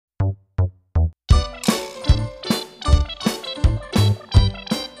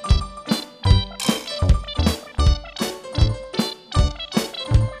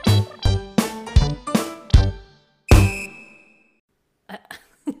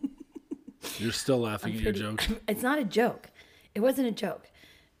You're still laughing at your joke. It's not a joke. It wasn't a joke.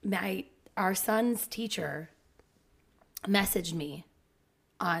 Our son's teacher messaged me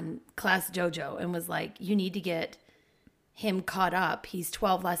on Class Dojo and was like, you need to get him caught up. He's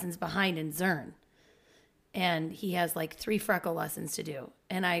 12 lessons behind in Zern. And he has like 3 freckle lessons to do.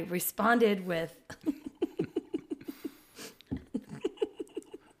 And I responded with,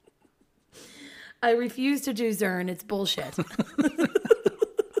 I refuse to do Zern. It's bullshit.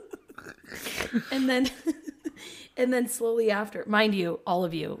 And then slowly after, mind you, all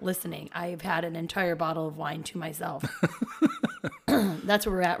of you listening, I've had an entire bottle of wine to myself. That's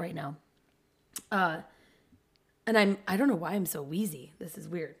where we're at right now. And I don't know why I'm so wheezy. This is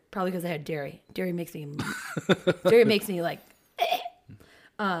weird. Probably because I had dairy. Dairy makes me like,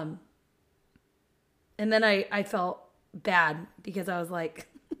 and then I felt bad because I was like,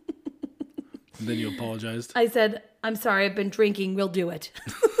 and then you apologized. I said, I'm sorry, I've been drinking. We'll do it.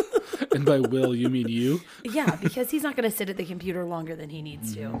 And by will, you mean you? Yeah, because he's not going to sit at the computer longer than he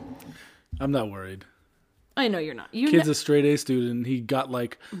needs to. I'm not worried. I know you're not. Kid's a straight A student. He got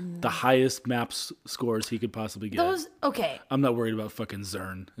like the highest maps scores he could possibly get. Okay. I'm not worried about fucking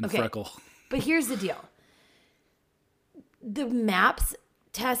Zern and Freckle. But here's the deal. The maps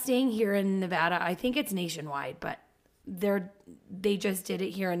testing here in Nevada, I think it's nationwide, but they just did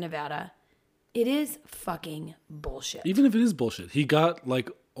it here in Nevada. It is fucking bullshit. Even if it is bullshit, he got like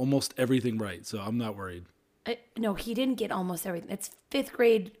almost everything right, so I'm not worried. No, he didn't get almost everything. It's 5th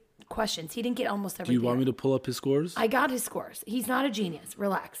grade questions. He didn't get almost everything. Do you want me to pull up his scores? I got his scores. He's not a genius.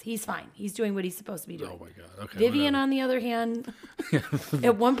 Relax. He's fine. He's doing what he's supposed to be doing. Oh my God. Okay. Vivian, on the other hand,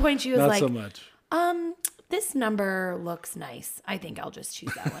 at one point she was not like, so much. This number looks nice. I think I'll just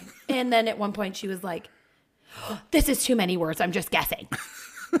choose that one. And then at one point she was like, this is too many words. I'm just guessing.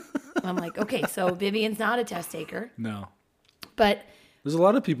 I'm like, okay, so Vivian's not a test taker. No. But there's a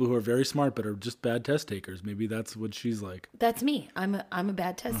lot of people who are very smart but are just bad test takers. Maybe that's what she's like. That's me. I'm a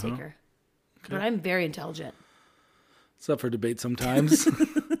bad test taker. Okay. But I'm very intelligent. It's up for debate sometimes.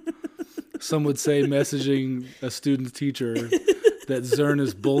 Some would say messaging a student's teacher that Zern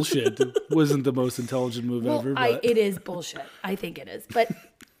is bullshit wasn't the most intelligent move ever. But it is bullshit. I think it is. But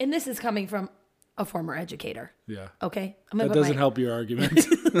and this is coming from a former educator. Yeah. Okay? That doesn't help your argument.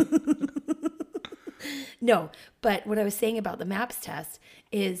 No, but what I was saying about the MAPS test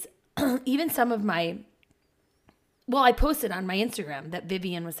is even some of I posted on my Instagram that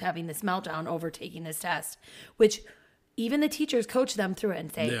Vivian was having this meltdown over taking this test, which even the teachers coach them through it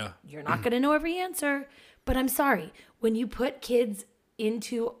and say, you're not going to know every answer. But I'm sorry, when you put kids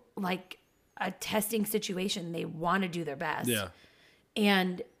into like a testing situation, they want to do their best. Yeah.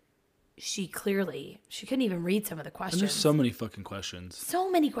 And she couldn't even read some of the questions. And there's so many fucking questions. So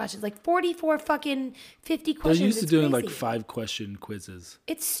many questions, like 44 fucking 50 questions. They're used to doing crazy. like 5-question quizzes.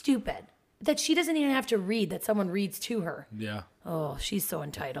 It's stupid that she doesn't even have to read, that someone reads to her. Yeah. Oh, she's so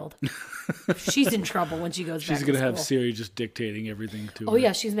entitled. She's in trouble when she goes back to school. She's going to have Siri just dictating everything to her. Oh,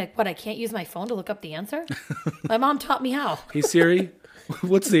 yeah. She's like, what, I can't use my phone to look up the answer? My mom taught me how. Hey, Siri,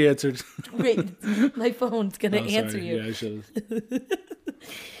 what's the answer? Wait, my phone's going to answer you. Yeah, I should have.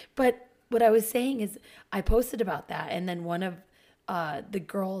 But what I was saying is I posted about that, and then one of the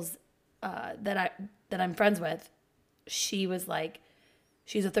girls that I'm friends with, she was like,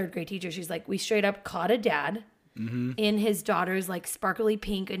 she's a 3rd grade teacher. She's like, we straight up caught a dad in his daughter's like sparkly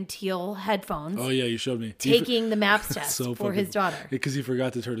pink and teal headphones. Oh yeah, you showed me taking the MAPS test for his daughter because he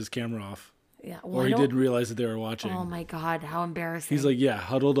forgot to turn his camera off. Yeah, or he didn't realize that they were watching. Oh my God, how embarrassing! He's like,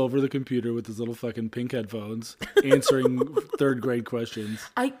 huddled over the computer with his little fucking pink headphones, answering 3rd grade questions.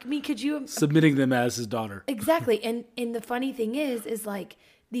 I mean, could you submitting them as his daughter? Exactly, and the funny thing is like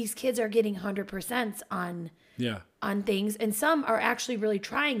these kids are getting 100% on things, and some are actually really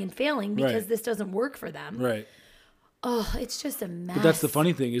trying and failing because this doesn't work for them. Right. Oh, it's just a mess. But that's the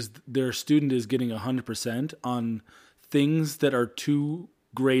funny thing is their student is getting 100% on things that are 2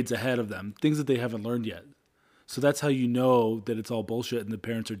 grades ahead of them, things that they haven't learned yet. So that's how you know that it's all bullshit and the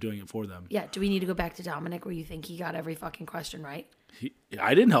parents are doing it for them. Yeah. Do we need to go back to Dominic where you think he got every fucking question right?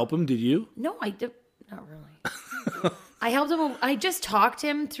 I didn't help him. Did you? No, I did. Not really. I helped him. I just talked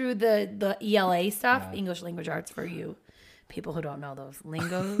him through the ELA stuff, English Language Arts, for you people who don't know those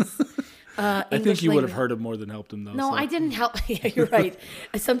lingos. I think you would have hurt him more than helped him, though. No, I didn't help. Yeah, you're right.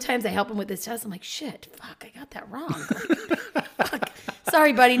 Sometimes I help him with this test. I'm like, shit, fuck, I got that wrong. Fuck.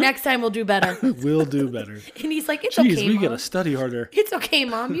 Sorry, buddy. Next time we'll do better. We'll do better. And he's like, it's Jeez, okay, we Mom. gotta study harder. It's okay,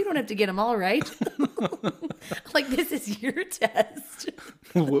 Mom. You don't have to get them all right. Like, this is your test.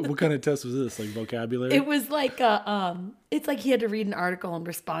 What kind of test was this? Like vocabulary? It was like it's like he had to read an article and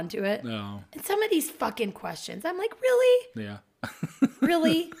respond to it. No. And some of these fucking questions, I'm like, really? Yeah.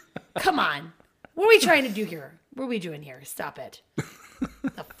 Really? Come on. What are we trying to do here? What are we doing here? Stop it.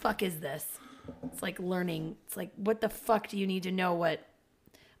 The fuck is this? It's like learning. It's like, what the fuck do you need to know what?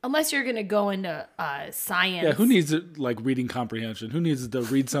 Unless you're going to go into science. Yeah, who needs like reading comprehension? Who needs to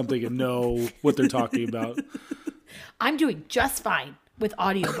read something and know what they're talking about? I'm doing just fine with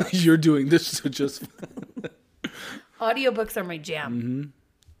audiobooks. You're doing this to just... Audiobooks are my jam. Mm-hmm.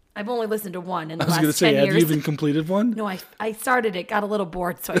 I've only listened to one in the last 10 I was going to say, years. have you even completed one? No, I started it, got a little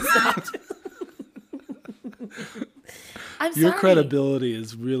bored, so I stopped. I'm sorry. Your credibility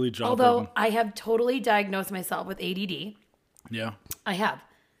is really dropping. Although I have totally diagnosed myself with ADD. Yeah. I have.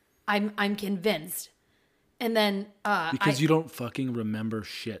 I'm convinced. And then because you don't fucking remember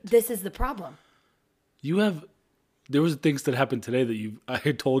shit. This is the problem. There was things that happened today that I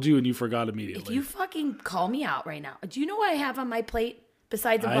had told you and you forgot immediately. If you fucking call me out right now, do you know what I have on my plate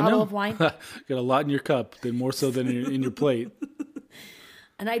besides a bottle of wine? Got a lot in your cup, more so than in your plate.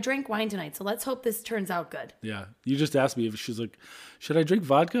 And I drank wine tonight, so let's hope this turns out good. Yeah. You just asked me if she's like, should I drink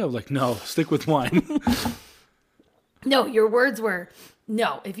vodka? I'm like, no, stick with wine. No, your words were,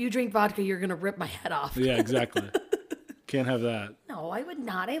 no, if you drink vodka, you're going to rip my head off. Yeah, exactly. Can't have that. No, I would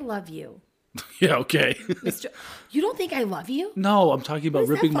not. I love you. Yeah, okay. You don't think I love you? No, I'm talking about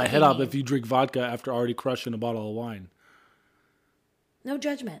ripping my head off mean? if you drink vodka after already crushing a bottle of wine. No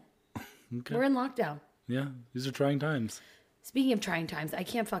judgment. Okay. We're in lockdown. Yeah, these are trying times. Speaking of trying times, I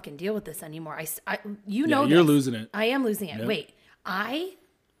can't fucking deal with this anymore. You're losing it. I am losing it. Yep. Wait, I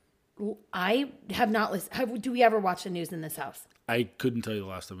have not listened. Do we ever watch the news in this house? I couldn't tell you the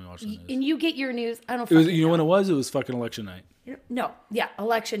last time we watched the news. And you get your news. I don't. It was, you know when it was? It was fucking election night. No, yeah,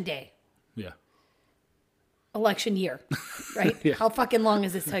 election day. Yeah. Election year, right? Yeah. How fucking long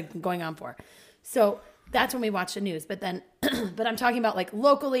is this going on for? So that's when we watch the news. But then, but I'm talking about like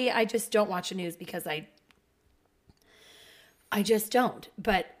locally. I just don't watch the news because I just don't.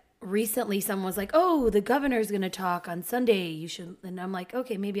 But recently someone was like, oh, the governor's going to talk on Sunday. You should. And I'm like,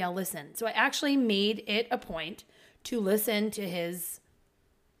 okay, maybe I'll listen. So I actually made it a point to listen to his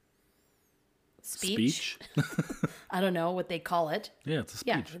speech. I don't know what they call it. Yeah, it's a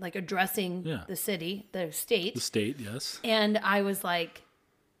speech. Yeah, like addressing the city, the state. The state, yes. And I was like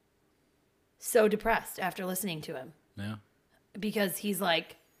so depressed after listening to him. Yeah. Because he's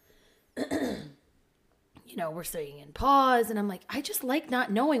like, we're staying in pause. And I'm like, I just like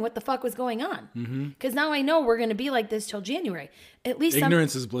not knowing what the fuck was going on. Because now I know we're going to be like this till January. At least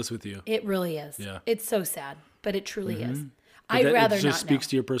ignorance is bliss with you. It really is. Yeah. It's so sad, but it truly is. But I'd rather not know. It just speaks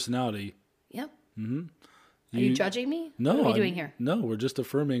to your personality. Yep. Mm-hmm. Are you judging me? No. What are we doing here? No, we're just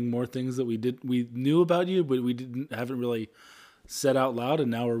affirming more things that we knew about you, but we haven't really said out loud, and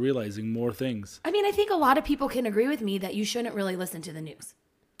now we're realizing more things. I mean, I think a lot of people can agree with me that you shouldn't really listen to the news.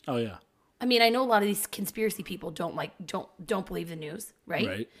 Oh yeah. I mean, I know a lot of these conspiracy people don't don't believe the news, right?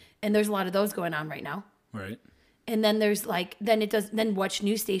 Right. And there's a lot of those going on right now. Right. And then there's like, then which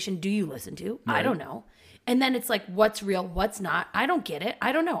news station do you listen to? Right. I don't know. And then it's like, what's real, what's not? I don't get it.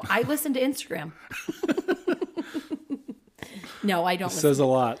 I don't know. I listen to Instagram. No, I don't. It says a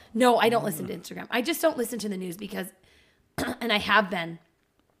lot. No, I don't listen to Instagram. I just don't listen to the news because, and I have been,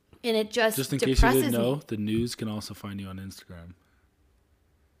 and it just in case you didn't know, me. the news can also find you on Instagram.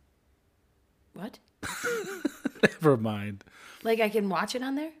 What? Never mind. Like I can watch it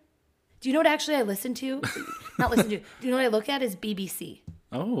on there? Do you know what actually I listen to? Not listen to. Do you know what I look at is BBC.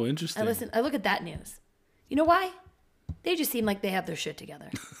 Oh, interesting. I look at that news. You know why? They just seem like they have their shit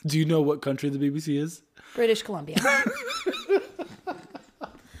together. Do you know what country the BBC is? British Columbia.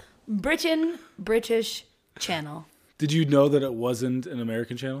 British channel. Did you know that it wasn't an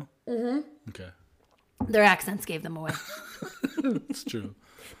American channel? Mm-hmm. Okay. Their accents gave them away. It's true.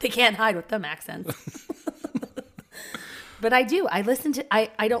 They can't hide with them accents. But I do. I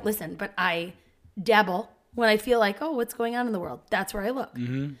don't listen, but I dabble when I feel like, oh, what's going on in the world? That's where I look.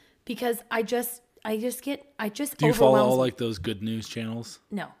 Mm-hmm. Because I just Do you follow all like those good news channels?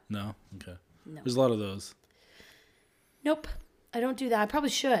 No. No? Okay. No. There's a lot of those. Nope. I don't do that. I probably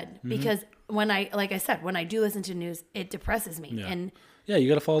should because like I said, when I do listen to news, it depresses me. Yeah. And yeah, you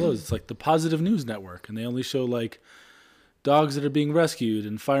got to follow those. It's like the Positive News Network, and they only show like dogs that are being rescued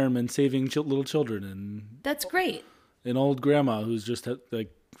and firemen saving little children and that's great. An old grandma who's just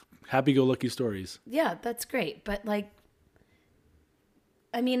like happy-go-lucky stories. Yeah, that's great. But like,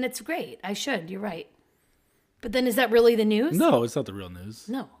 I mean, it's great. I should. You're right. But then is that really the news? No, it's not the real news.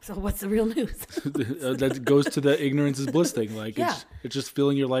 No. So what's the real news? That goes to the ignorance is bliss thing. Like, yeah. It's just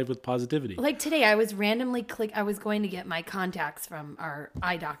filling your life with positivity. Like today, I was randomly I was going to get my contacts from our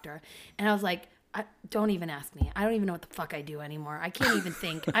eye doctor. And I was like, don't even ask me. I don't even know what the fuck I do anymore. I can't even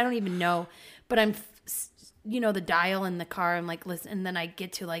think. I don't even know. But I'm the dial in the car. I'm like, listen, and then I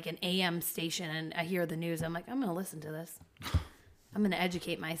get to like an AM station and I hear the news. I'm like, I'm going to listen to this. I'm going to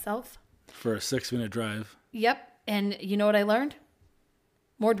educate myself. For a 6-minute drive. Yep. And you know what I learned?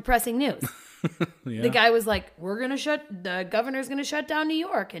 More depressing news. Yeah. The guy was like, the governor's going to shut down New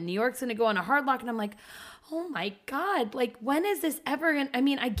York and New York's going to go on a hard lock. And I'm like, oh my God, like when is this ever going to, I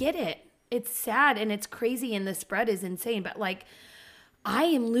mean, I get it. It's sad and it's crazy and the spread is insane, but like, I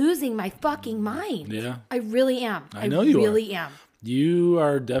am losing my fucking mind. Yeah. I really am. I know you really am. You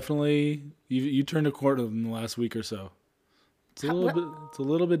are definitely, you turned a corner in the last week or so. It's a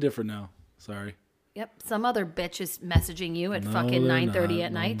little bit different now. Sorry. Yep. Some other bitch is messaging you at fucking 9:30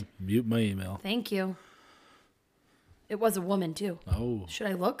 at night. Mute my email. Thank you. It was a woman too. Oh. Should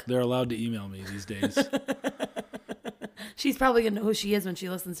I look? They're allowed to email me these days. She's probably going to know who she is when she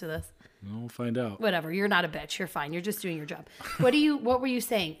listens to this. We'll find out. Whatever. You're not a bitch. You're fine. You're just doing your job. What were you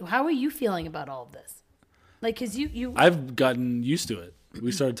saying? How are you feeling about all of this? Like, cause you I've gotten used to it.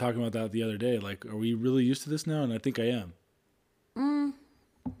 We started talking about that the other day. Like, are we really used to this now? And I think I am.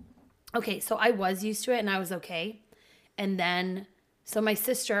 Okay, so I was used to it and I was okay. And then, so my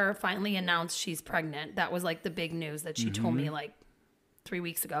sister finally announced she's pregnant. That was like the big news that she told me like 3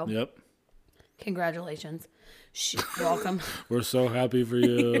 weeks ago. Yep. Congratulations. Welcome. We're so happy for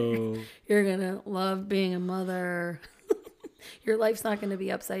you. You're going to love being a mother. Your life's not going to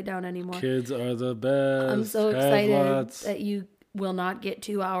be upside down anymore. Kids are the best. I'm so excited that you will not get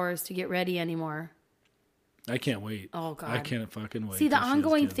 2 hours to get ready anymore. I can't wait. Oh, God. I can't fucking wait. See, the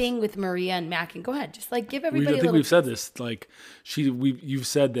ongoing thing with Maria and Mackin. Go ahead. Just like give everybody I think we've said this. Like, you've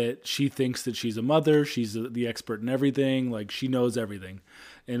said that she thinks that she's a mother. She's the expert in everything. Like, she knows everything.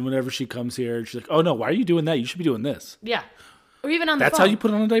 And whenever she comes here, she's like, oh, no, why are you doing that? You should be doing this. Yeah. Or even on the phone. That's how you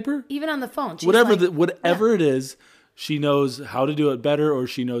put on a diaper? Even on the phone. She's Whatever it is, she knows how to do it better, or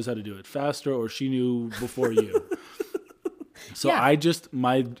she knows how to do it faster, or she knew before you. So Yeah.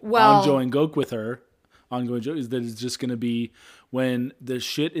 my ongoing joke with her, is that it's just going to be when the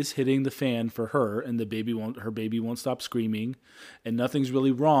shit is hitting the fan for her and her baby won't stop screaming and nothing's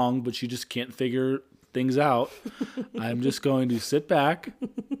really wrong, but she just can't figure things out. I'm just going to sit back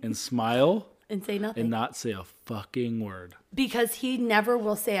and smile and say nothing and not say a fucking word. Because he never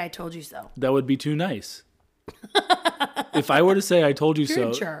will say, I told you so. That would be too nice. If I were to say I told you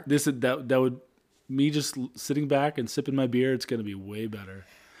You're so, a jerk. that would me just sitting back and sipping my beer, it's going to be way better.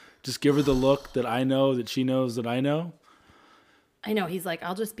 Just give her the look that I know, that she knows that I know. I know. He's like,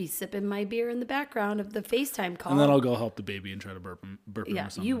 I'll just be sipping my beer in the background of the FaceTime call. And then I'll go help the baby and try to burp him Yeah, or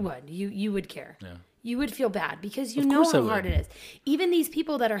something. you would. You would care. Yeah. You would feel bad because you Of know course I how would. hard it is. Even these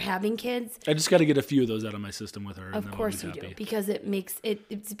people that are having kids, I just got to get a few of those out of my system with her. And of then course I'll you be do. happy. Because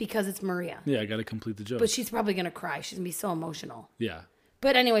it's because it's Maria. Yeah, I got to complete the joke. But she's probably going to cry. She's going to be so emotional. Yeah.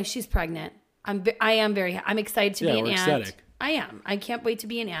 But anyway, she's pregnant. I'm excited to be an we're aunt. ecstatic. I am. I can't wait to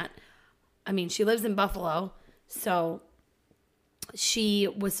be an aunt. I mean, she lives in Buffalo, so she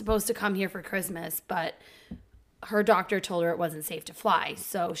was supposed to come here for Christmas, but her doctor told her it wasn't safe to fly,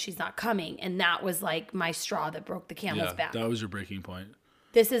 so she's not coming. And that was like my straw that broke the camel's back. That was your breaking point.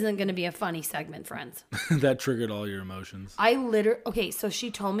 This isn't going to be a funny segment, friends. That triggered all your emotions. Okay, so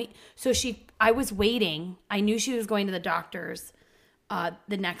she told me, I was waiting. I knew she was going to the doctor's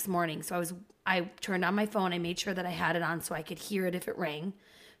the next morning. So I turned on my phone. I made sure that I had it on so I could hear it if it rang,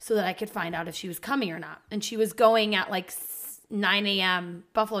 so that I could find out if she was coming or not. And she was going at like 9 a.m.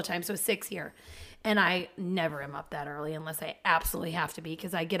 Buffalo time, so 6 here. And I never am up that early unless I absolutely have to be,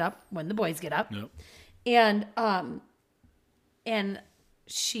 because I get up when the boys get up. Yep. And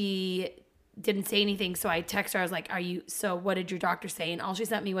she didn't say anything, so I texted her. I was like, so what did your doctor say? And all she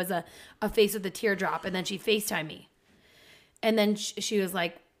sent me was a face with a teardrop, and then she FaceTimed me. And then she was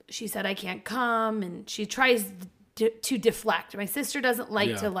like, she said, I can't come, and she tries to deflect. My sister doesn't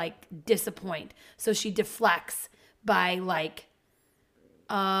like to like disappoint, so she deflects by like,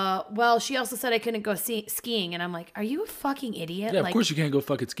 well, she also said I couldn't go skiing, and I'm like, are you a fucking idiot? Yeah, like, of course you can't go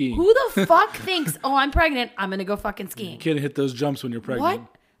fucking skiing. Who the fuck thinks, oh, I'm pregnant, I'm gonna go fucking skiing? You can't hit those jumps when you're pregnant.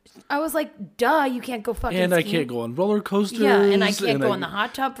 What? I was like, duh, you can't go fucking And skiing. I can't go on roller coasters. Yeah, and I can't go in the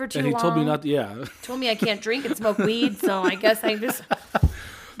hot tub for too long. And he told me not to, yeah. Told me I can't drink and smoke weed, so I guess I just...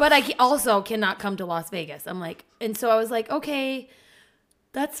 But I also cannot come to Las Vegas. I'm like, and so I was like, okay,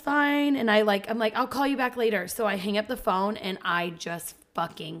 that's fine. And I'm like, I'll call you back later. So I hang up the phone and I just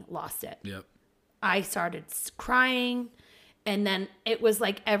fucking lost it. Yep. I started crying. And then it was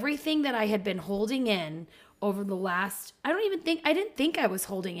like everything that I had been holding in over the last, I didn't think I was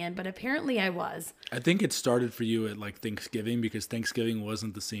holding in, but apparently I was. I think it started for you at like Thanksgiving, because Thanksgiving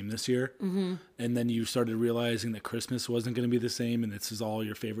wasn't the same this year. Mm-hmm. And then you started realizing that Christmas wasn't going to be the same, and this is all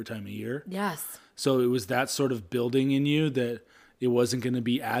your favorite time of year. Yes. So it was that sort of building in you that it wasn't going to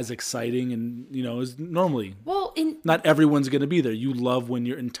be as exciting, and as normally. Well, Not everyone's going to be there. You love when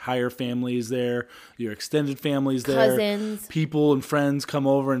your entire family is there, your extended family's there, cousins, people and friends come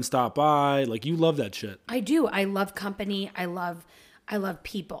over and stop by. Like, you love that shit. I do. I love company. I love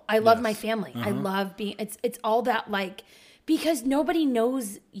people. I love my family. Uh-huh. I love being. It's all that, like, because nobody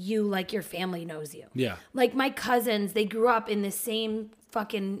knows you like your family knows you. Yeah. Like my cousins, they grew up in the same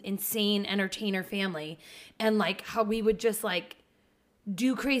fucking insane entertainer family, and like how we would just like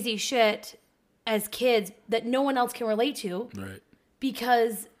do crazy shit as kids that no one else can relate to. Right.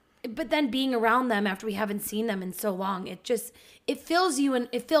 But then being around them after we haven't seen them in so long, it fills you, and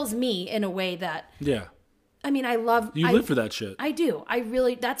it fills me in a way that, Yeah. I mean, I live for that shit. I do.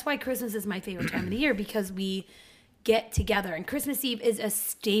 That's why Christmas is my favorite time of the year, because we get together, and Christmas Eve is a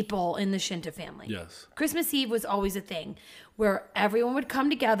staple in the Shinta family. Yes. Christmas Eve was always a thing where everyone would come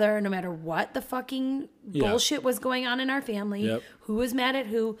together, no matter what the fucking bullshit was going on in our family, Yep. who was mad at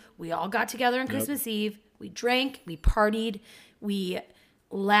who. We all got together on Christmas Eve. We drank, we partied, we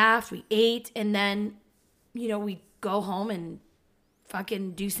laughed, we ate, and then, we go home and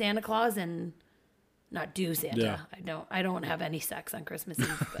fucking do Santa Claus and not do Santa. Yeah. I don't have any sex on Christmas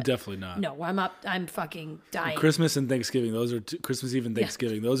Eve. But Definitely not. no, I'm fucking dying. Christmas and Thanksgiving. Those are Christmas Eve and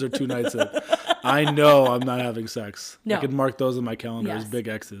Thanksgiving. Those are 2 nights that I know I'm not having sex. No. I can mark those on my calendar as Yes. big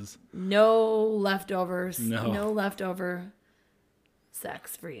X's. No leftovers. No. No leftover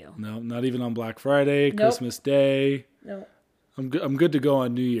sex for you. No, not even on Black Friday, Nope. Christmas Day. No. I'm good to go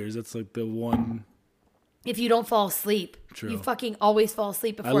on New Year's. That's like the one. If you don't fall asleep, True. you fucking always fall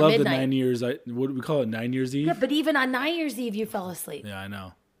asleep I before love midnight. the 9 years. What do we call it? 9 Years Eve. Yeah, but even on 9 Year's Eve, you fell asleep. Yeah, I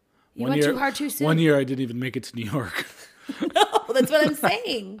know. You went too hard too soon. One year I didn't even make it to New York. No, that's what I'm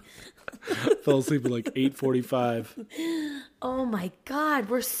saying. Fell asleep at like 8:45. Oh my God,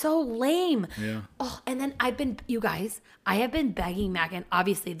 we're so lame. Yeah. Oh, and then I have been begging Mackin.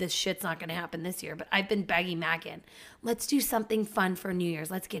 Obviously, this shit's not going to happen this year, but I've been begging Mackin. Let's do something fun for New Year's.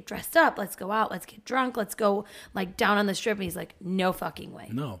 Let's get dressed up. Let's go out. Let's get drunk. Let's go like down on the strip. And he's like, no fucking way.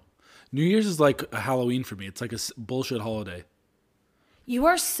 No. New Year's is like a Halloween for me. It's like a bullshit holiday. You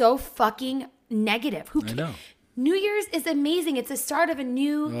are so fucking negative. I know. New Year's is amazing. It's the start of a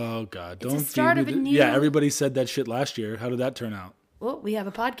new. Oh God! It's Don't the start feed me of a new. Yeah, everybody said that shit last year. How did that turn out? Well, we have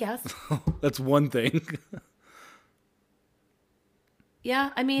a podcast. That's one thing.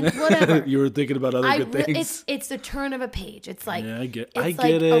 Yeah, I mean, whatever. You were thinking about other good things. It's the turn of a page. It's like Yeah, I get it's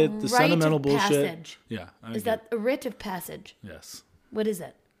it. a The rite sentimental of bullshit. passage. Yeah. Is that a writ of passage? Yes. What is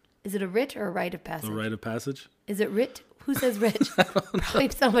it? Is it a writ or a rite of passage? The rite of passage? Is it writ? Who says writ? Probably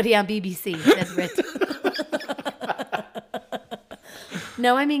somebody on BBC said writ.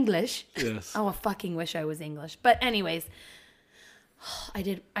 No, I'm English. Yes. Oh, I fucking wish I was English. But anyways, I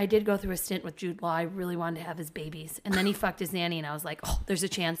did go through a stint with Jude Law. I really wanted to have his babies. And then he fucked his nanny, and I was like, oh, there's a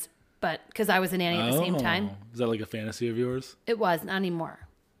chance. But because I was a nanny at the same time. Is that like a fantasy of yours? It was, not anymore.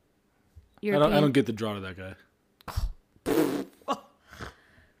 I don't get the draw to that guy.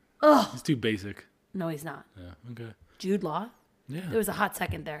 He's too basic. No, he's not. Yeah. Okay. Jude Law? Yeah. There was a hot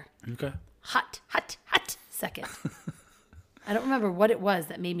second there. Okay. Hot second. I don't remember what it was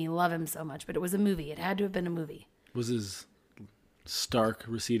that made me love him so much, but it was a movie. It had to have been a movie. Was his stark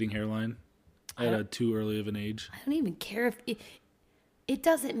receding hairline at a too early of an age? I don't even care if it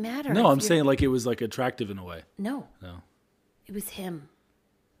doesn't matter. No, I'm saying like it was like attractive in a way. No. No. It was him.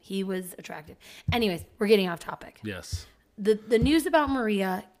 He was attractive. Anyways, we're getting off topic. Yes. The news about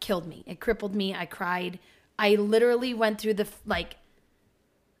Maria killed me. It crippled me. I cried. I literally went through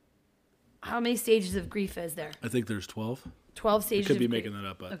how many stages of grief is there? I think there's 12. 12 stages. Could be of grief. making that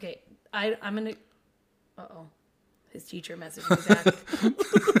up, but Okay. I'm going to. Uh-oh. His teacher messaged me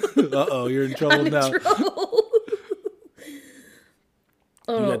back. uh-oh, you're in trouble I'm in now. trouble.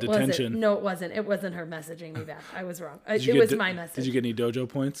 Oh, You got was it? detention. No, it wasn't. It wasn't her messaging me back. I was wrong. Did It you was get my message. Did you get any dojo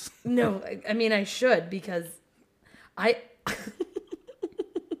points? No, I mean, I should because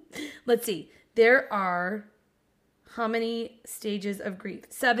let's see. There are how many stages of grief?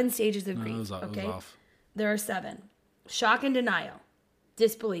 7 stages of grief. It was okay. off. There are 7. Shock and denial.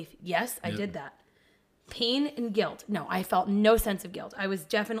 Disbelief. Yes, I Yep. did that. Pain and guilt. No, I felt no sense of guilt. I was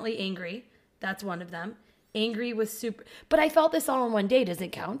definitely angry. That's one of them. Angry was super. But I felt this all in one day. Does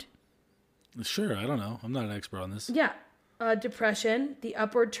it count? Sure, I don't know. I'm not an expert on this. Yeah. Depression, the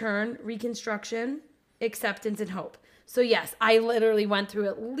upward turn, reconstruction, acceptance, and hope. So, yes, I literally went through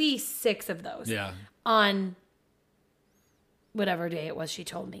at least 6 of those Yeah. on whatever day it was she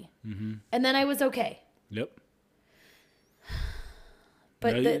told me. Mm-hmm. And then I was okay. Yep.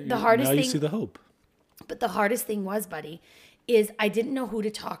 But Now the hardest now thing. you see the hope. But the hardest thing was, buddy, is I didn't know who to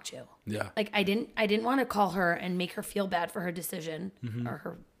talk to. Yeah. Like I didn't want to call her and make her feel bad for her decision or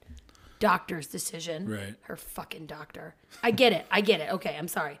her doctor's decision. Right. Her fucking doctor. I get it. Okay, I'm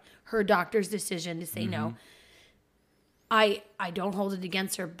sorry. Her doctor's decision to say no. I don't hold it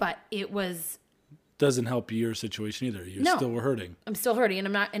against her, but it was Doesn't help your situation either. You No. still were hurting. I'm still hurting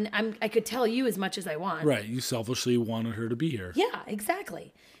and I could tell you as much as I want. Right. You selfishly wanted her to be here. Yeah,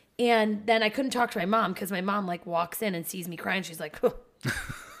 exactly. And then I couldn't talk to my mom because my mom like walks in and sees me crying. She's like,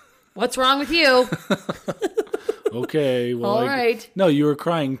 "What's wrong with you?" Okay. Well, All right. No, you were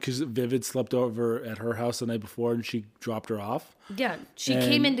crying because Vivid slept over at her house the night before and she dropped her off. Yeah, she And-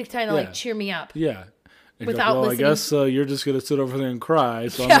 came in to kind of yeah. like cheer me up. Yeah. And you're Without like, well, listening. I guess you're just going to sit over there and cry,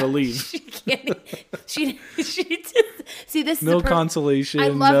 so Yeah, I'm going to leave. She can't. She just see this. No is consolation, I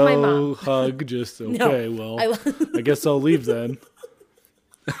love my no mom. hug, just, okay, well, I I guess I'll leave then.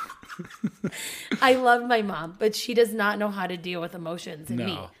 I love my mom, but she does not know how to deal with emotions and me.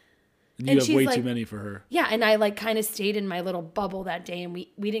 No. And And you have she's way like- too many for her. Yeah, and I like kind of stayed in my little bubble that day, and we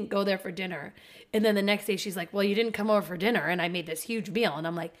didn't go there for dinner. And then the next day, she's like, "Well, you didn't come over for dinner," and I made this huge meal, and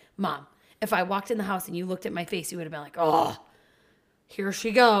I'm like, "Mom, if I walked in the house and you looked at my face, you would have been like, oh, here she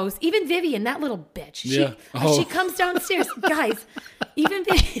goes." Even Vivian, that little bitch, Yeah. she comes downstairs, guys. Even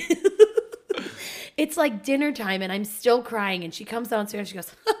Vivian, it's like dinner time, and I'm still crying, and she comes downstairs, and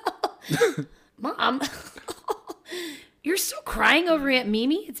she goes, "Mom." You're still crying over Aunt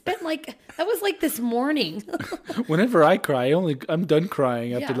Mimi? It's been like, that was like this morning. Whenever I cry, I'm done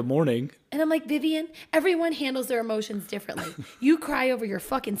crying after Yeah. the morning. And I'm like, Vivian, everyone handles their emotions differently. You cry over your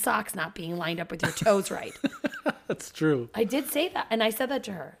fucking socks not being lined up with your toes right. That's true. I did say that. And I said that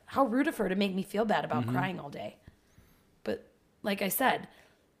to her. How rude of her to make me feel bad about crying all day. But like I said,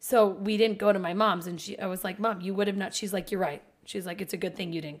 so we didn't go to my mom's. And I was like, Mom, you would have not. She's like, you're right. She's like, it's a good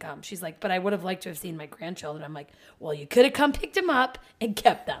thing you didn't come. She's like, but I would have liked to have seen my grandchildren. I'm like, well, you could have come picked them up and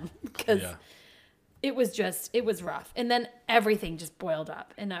kept them because Yeah. it was rough. And then everything just boiled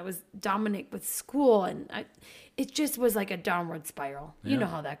up. And I was Dominic with school and it just was like a downward spiral. You Yeah. know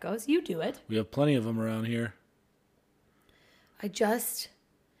how that goes. You do it. We have plenty of them around here.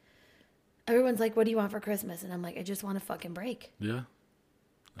 Everyone's like, what do you want for Christmas? And I'm like, I just want a fucking break. Yeah.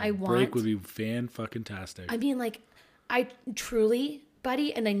 I Break would be fan-fucking-tastic. mean, like, I truly,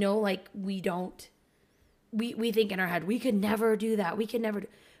 buddy, and I know, like, we think in our head, we could never do that. We could never do,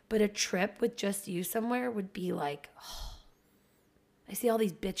 but a trip with just you somewhere would be like, oh, I see all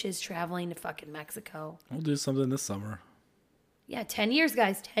these bitches traveling to fucking Mexico. We'll do something this summer. Yeah, 10 years,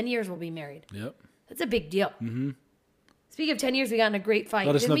 guys. 10 years we'll be married. Yep. That's a big deal. Mm-hmm. Speaking of 10 years, we got in a great fight.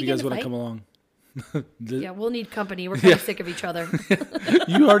 Let us Didn't know we if you get guys in a want to fight? come along. Yeah, we'll need company. We're kind of sick of each other.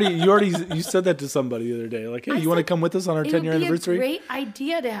 You said that to somebody the other day. Like, hey, I you want to said come with us on our It would 10-year be anniversary? a great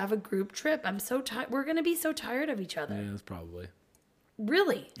idea to have a group trip. I'm so tired. We're going to be so tired of each other. Yeah, that's probably.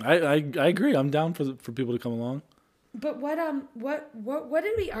 Really. I agree. I'm down for people to come along. But what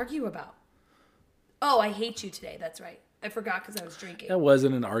did we argue about? Oh, I hate you today. That's right. I forgot because I was drinking. That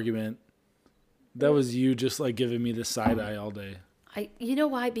wasn't an argument. That was you just like giving me the side eye all day. You know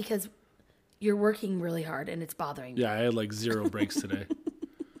why? Because you're working really hard and it's bothering me. Yeah, I had like 0 breaks today.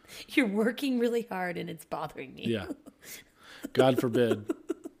 You're working really hard and it's bothering me. Yeah. God forbid.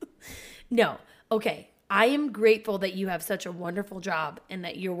 No. Okay. I am grateful that you have such a wonderful job and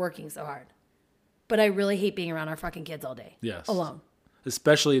that you're working so hard. But I really hate being around our fucking kids all day. Yes. Alone.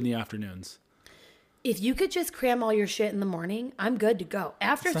 Especially in the afternoons. If you could just cram all your shit in the morning, I'm good to go.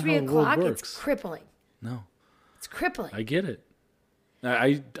 After That's not 3 how the world o'clock, works. it's crippling. No. It's crippling. I get it.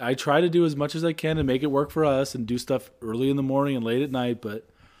 I try to do as much as I can to make it work for us and do stuff early in the morning and late at night, but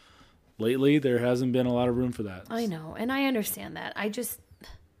lately there hasn't been a lot of room for that. I know, and I understand that. I just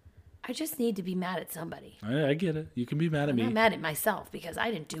need to be mad at somebody. I get it. You can be mad at I'm me. not mad at myself because I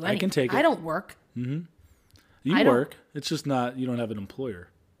didn't do anything. I can take it. I don't work. You I don't- work. It's just not, you don't have an employer.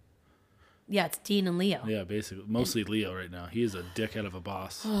 Yeah, it's Dean and Leo. Yeah, basically. Mostly Leo right now. He is a dickhead of a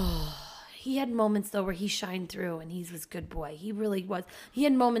boss. He had moments though where he shined through and he was a good boy. He really was. He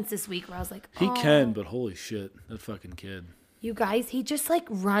had moments this week where I was like, He oh, can, but holy shit, that fucking kid. you guys, he just like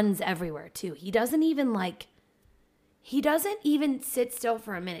runs everywhere too. He doesn't even sit still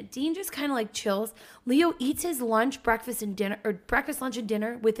for a minute. Dean just kind of like chills. Leo eats his lunch, breakfast, lunch, and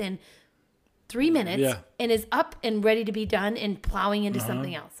dinner within 3 minutes Yeah. and is up and ready to be done and plowing into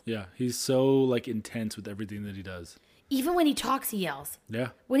something else. Yeah, he's so like intense with everything that he does. Even when he talks, he yells. Yeah.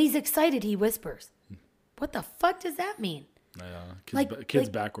 When he's excited, he whispers. What the fuck does that mean? Kids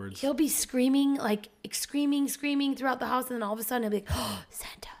backwards. He'll be screaming screaming throughout the house, and then all of a sudden he'll be like, oh,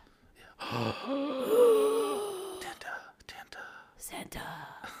 Santa. Tanta. Santa.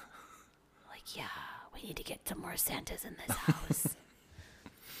 Like, yeah, we we need to get some more Santas in this house.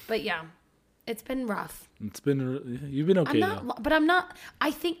 But yeah, it's been rough. You've been okay though. But I'm not,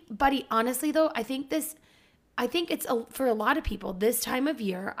 I think, buddy, honestly though, I think it's for a lot of people this time of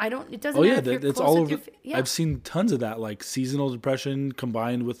year. It doesn't matter if you're it's close all with over. your, I've seen tons of that, like seasonal depression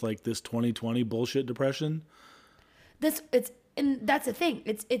combined with like this 2020 bullshit depression. And that's the thing.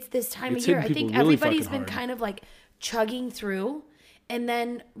 It's this time It's of year. I hitting think people really everybody's fucking been hard. kind of like chugging through. And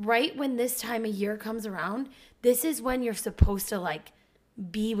then right when this time of year comes around, this is when you're supposed to like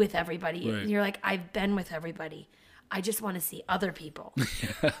be with everybody. Right. And you're like, I've been with everybody. I just want to see other people.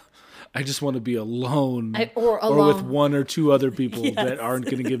 I just want to be alone, or with alone. one or two other people Yes. that aren't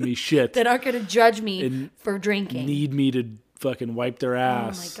going to give me shit, That aren't going to judge me And for drinking. need me to fucking wipe their Oh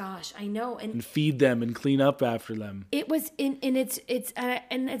ass. my gosh, I know. And feed them and clean up after them. It was there's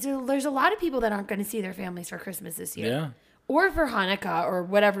a lot of people that aren't going to see their families for Christmas this year. Yeah. Or for Hanukkah or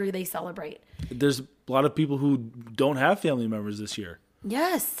whatever they celebrate. There's a lot of people who don't have family members this year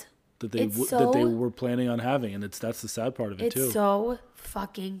Yes. that they were planning on having, and that's the sad part of it too. It's so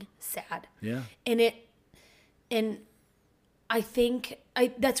fucking sad. Yeah. And I think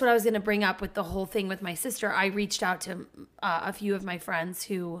that's what I was going to bring up with the whole thing with my sister. I reached out to a few of my friends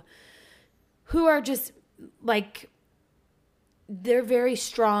who are just like, they're very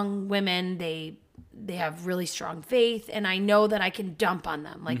strong women. They have really strong faith, and I know that I can dump on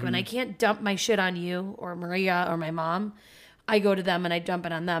them. Like when I can't dump my shit on you or Maria or my mom, I go to them and I dump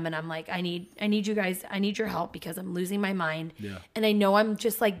it on them, and I'm like, I need you guys, I need your help because I'm losing my mind. Yeah. And I know I'm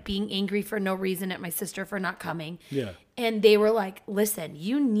just like being angry for no reason at my sister for not coming. Yeah. And they were like, listen,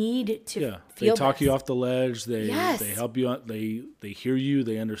 you need to feel They talk this. you off the ledge. They Yes. help you out. They hear you.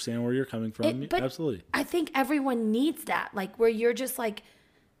 They understand where you're coming from. But Absolutely. I think everyone needs that. Like where you're just like,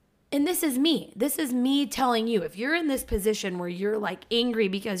 and this is me. This is me telling you, if you're in this position where you're like angry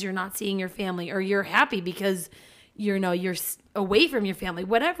because you're not seeing your family, or you're happy because you're away from your family,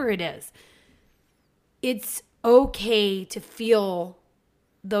 whatever it is, it's okay to feel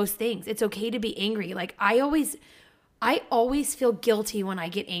those things. It's okay to be angry. Like I always feel guilty when I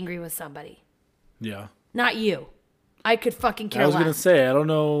get angry with somebody. Yeah. Not you. I could fucking care I was less. gonna say, I don't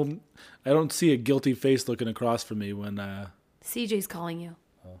know. I don't see a guilty face looking across from me when CJ's calling you.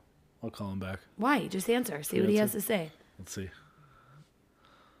 I'll call him back. Why? Just answer. See what he has to say. Let's see.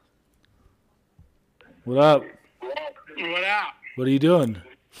 What up? What up? What are you doing?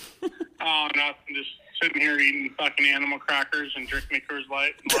 Oh, nothing. Just sitting here eating fucking animal crackers and drinking a Coors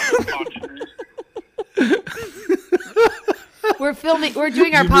Light and watching Fox News. We're filming. We're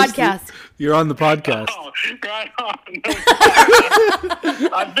doing our You missed podcast. You're on the podcast. Oh, right on.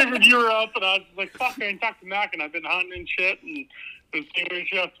 I figured you were up, and I was like, fuck, I ain't talked to Mac, and I've been hunting and shit, and just seeing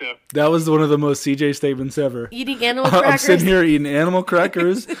what you're up to. That was one of the most CJ statements ever. Eating animal crackers. I'm sitting here eating animal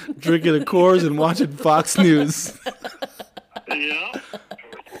crackers, drinking a Coors, and watching Fox News. Yeah.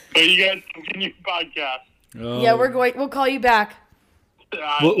 So you guys continue your podcast. Oh. Yeah, we'll call you back.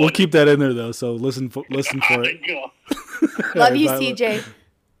 We'll keep that in there though. So listen for it. Go. Love you, Bye. CJ.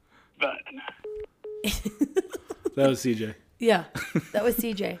 But That was CJ. Yeah, that was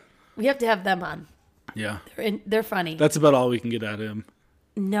CJ. We have to have them on. Yeah. They're funny. That's about all we can get out of him.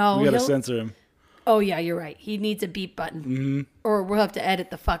 No, We gotta he'll- censor him. Oh yeah, you're right. He needs a beep button, or we'll have to edit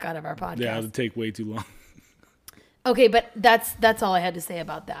the fuck out of our podcast. Yeah, it would take way too long. Okay, but that's all I had to say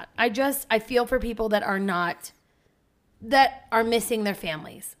about that. I feel for people that are missing their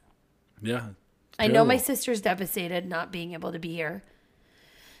families. Yeah. I know my terrible. sister's devastated not being able to be here.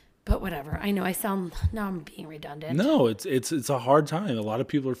 But whatever. I know now I'm being redundant. No, it's a hard time. A lot of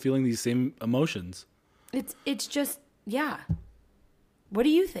people are feeling these same emotions. It's just, yeah. What do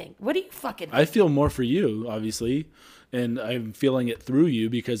you think? What do you fucking think? I feel more for you, obviously, and I'm feeling it through you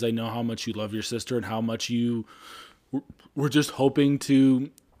because I know how much you love your sister and how much you were just hoping to,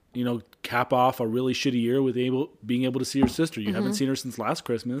 cap off a really shitty year with being able to see your sister. You haven't seen her since last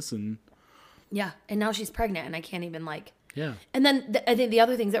Christmas, and Yeah, and now she's pregnant and I can't even yeah. And then I think the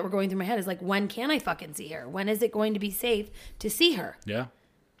other things that were going through my head is like, when can I fucking see her? When is it going to be safe to see her? Yeah.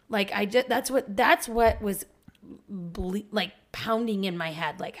 Like that's what was pounding in my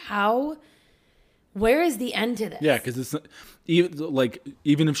head. Like where is the end to this? Yeah, because it's not,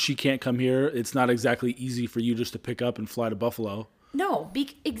 even if she can't come here, it's not exactly easy for you just to pick up and fly to Buffalo. No,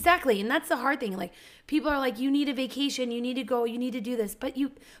 exactly. And that's the hard thing. Like people are like, you need a vacation, you need to go, you need to do this. But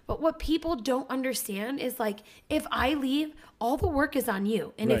what people don't understand is like, if I leave, all the work is on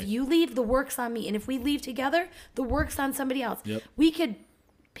you. And if Right. you leave, the work's on me. And if we leave together, the work's on somebody else. Yep. We could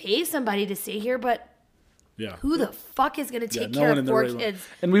pay somebody to stay here, but Yeah. who the fuck is going to Yeah, take no care one of in the 4 right mind. kids?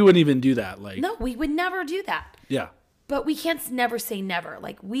 And we wouldn't even do that. No, we would never do that. Yeah. But we can't never say never.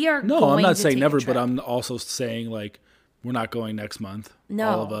 Like, we are No, going I'm not to saying take a never, trip. but I'm also saying like we're not going next month. No.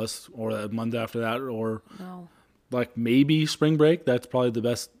 All of us, or a month after that, or No. like maybe spring break. That's probably the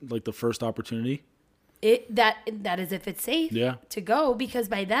best, like the first opportunity. That is if it's safe Yeah. to go, because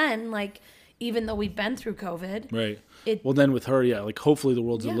by then, like, even though we've been through COVID, Right. It- Well, then with her, yeah, like hopefully the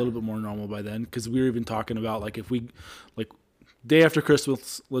world's a Yeah. little bit more normal by then, because we were even talking about like if we, like, day after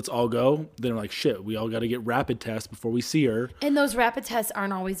Christmas, let's all go. Then we're like, shit, we all got to get rapid tests before we see her. and those rapid tests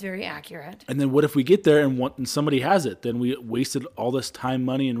aren't always very accurate. And then what if we get there and somebody has it? Then we wasted all this time,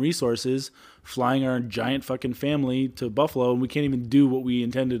 money, and resources flying our giant fucking family to Buffalo, and we can't even do what we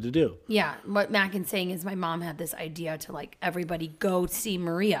intended to do. Yeah, what Mackin's saying is my mom had this idea to, like, everybody go see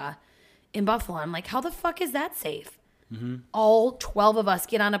Maria in Buffalo. I'm like, how the fuck is that safe? All 12 of us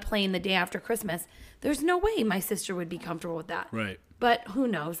get on a plane the day after Christmas. There's no way my sister would be comfortable with that. Right. But who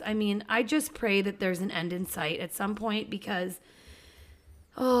knows? I mean, I just pray that there's an end in sight at some point, because,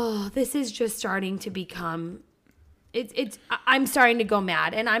 this is just starting to become... I'm starting to go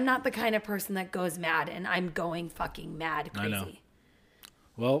mad, and I'm not the kind of person that goes mad, and I'm going fucking mad crazy. I know.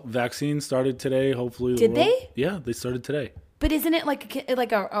 Well, vaccines started today. Hopefully, Did they? Yeah, they started today. But isn't it like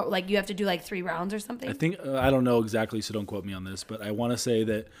like you have to do like 3 rounds or something? I think I don't know exactly, so don't quote me on this, but I want to say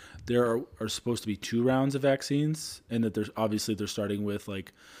that there are supposed to be 2 rounds of vaccines, and that they're starting with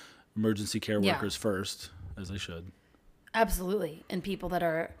like emergency care Yeah. workers first, as they should. Absolutely. And people that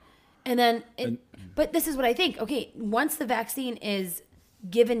are, and then, but this is what I think. Okay, once the vaccine is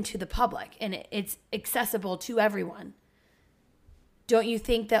given to the public and it's accessible to everyone, don't you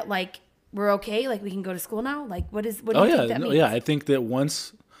think that, like, we're okay? Like, we can go to school now? Like, what do you think that means? Yeah. I think that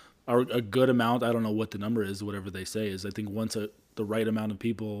once a good amount, I don't know what the number is, whatever they say is, I think once the right amount of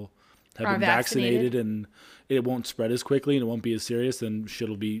people have Are been vaccinated and it won't spread as quickly and it won't be as serious, then shit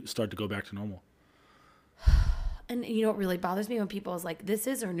will start to go back to normal. And you know what really bothers me? When people is like, this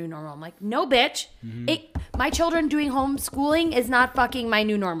is our new normal. I'm like, no, bitch. My children doing homeschooling is not fucking my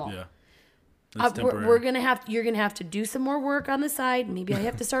new normal. Yeah. That's temporary. You're gonna have to do some more work on the side. Maybe I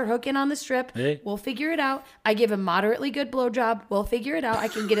have to start hooking on the strip. Hey. We'll figure it out. I give a moderately good blowjob. We'll figure it out. I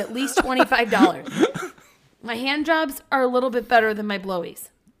can get at least $25. My hand jobs are a little bit better than my blowies.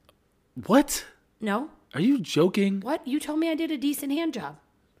 What? No? Are you joking? What? You told me I did a decent hand job.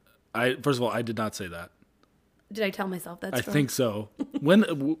 First of all, I did not say that. Did I tell myself that's I true? think so. When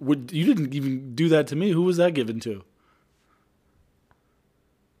you didn't even do that to me. Who was that given to?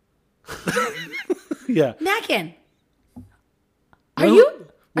 Yeah. Mackin. Are When- you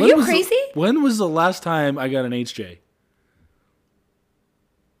when was the- crazy? When was the last time I got an HJ?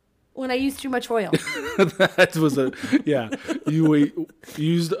 When I used too much oil. That was you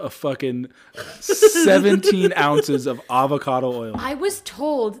used a fucking 17 ounces of avocado oil. I was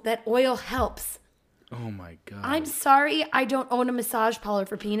told that oil helps. Oh my God. I'm sorry I don't own a massage parlor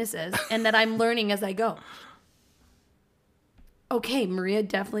for penises and that I'm learning as I go. Okay, Maria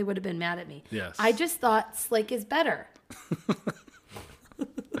definitely would have been mad at me. Yes. I just thought slick is better.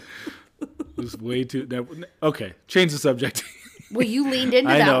 It was way too... Okay, change the subject. Well, you leaned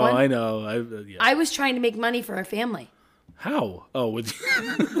into I that know, one. I know. Yeah. I was trying to make money for our family. How? Oh,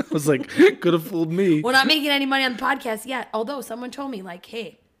 I was like, could have fooled me. We're not making any money on the podcast yet. Although someone told me, like,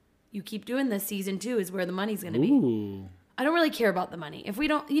 hey, you keep doing this, season 2 is where the money's going to be. Ooh. I don't really care about the money. If we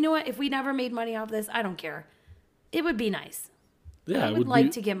don't, you know what? If we never made money off this, I don't care. It would be nice. Yeah, I would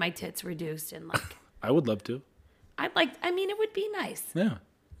like to get my tits reduced and like, I would love to. it would be nice. Yeah.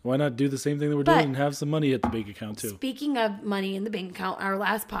 Why not do the same thing that we're But- doing and have some money at the bank account too? Speaking of money in the bank account, our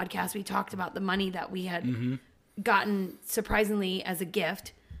last podcast, we talked about the money that we had gotten surprisingly as a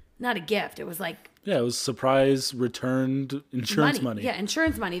gift. Not a gift. It was like Yeah, it was surprise returned insurance money. Yeah,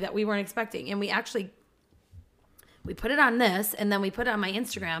 insurance money that we weren't expecting. And we put it on this and then we put it on my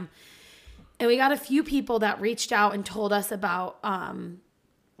Instagram. And we got a few people that reached out and told us about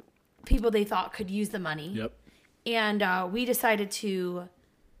people they thought could use the money. Yep. And we decided to...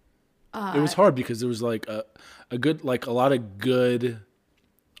 it was hard because there was like a lot of good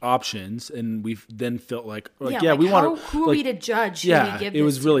options, and we then felt like we want to. Who are we to judge? Who Yeah, we give it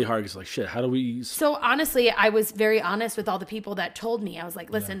was this really hard. It's like shit. How do we? So honestly, I was very honest with all the people that told me. I was like,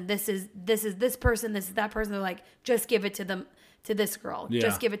 listen, this is this person, this is that person. They're like, just give it to them, to this girl. Yeah.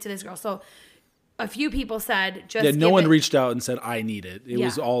 Just give it to this girl. So a few people said, just Yeah, no give one it. reached out and said I need it. It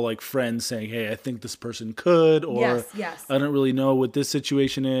was Yeah. all like friends saying, "Hey, I think this person could," or Yes. "I don't really know what this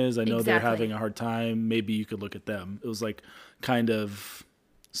situation is. I know they're Exactly. having a hard time. Maybe you could look at them." It was like kind of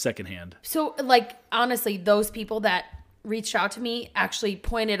secondhand. So like, honestly, those people that reached out to me actually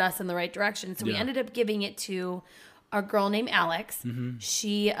pointed us in the right direction. So we Yeah. ended up giving it to a girl named Alex. Mm-hmm.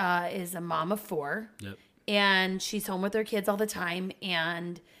 She is a mom of 4. Yep. and she's home with her kids all the time,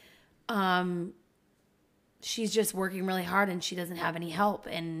 and she's just working really hard, and she doesn't have any help,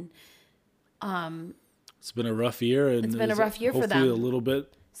 and it's been a rough year, and it's been a rough year for them. Hopefully a little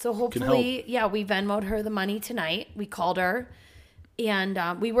bit. So hopefully, yeah, we Venmoed her the money tonight. We called her, and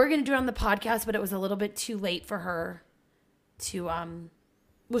we were going to do it on the podcast, but it was a little bit too late for her to.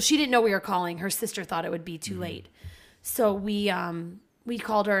 Well, she didn't know we were calling. Her sister thought it would be too late, so we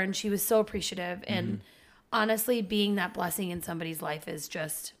called her, and she was so appreciative. And honestly, being that blessing in somebody's life is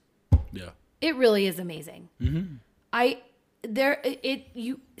just, it really is amazing. You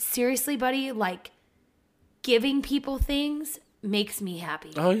seriously, buddy, like giving people things makes me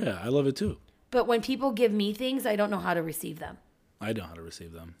happy. Oh yeah, I love it too. But when people give me things, I don't know how to receive them. I know how to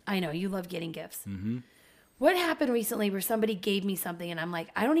receive them. I know you love getting gifts. What happened recently where somebody gave me something and I'm like,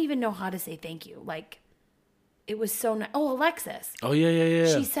 I don't even know how to say thank you. Like, it was so nice. Oh, Alexis. Oh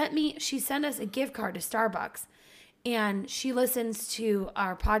yeah. She sent us a gift card to Starbucks, and she listens to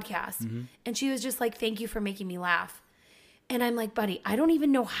our podcast, and she was just like, thank you for making me laugh. And I'm like, buddy, I don't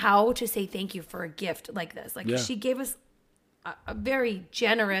even know how to say thank you for a gift like this. Like, she gave us a very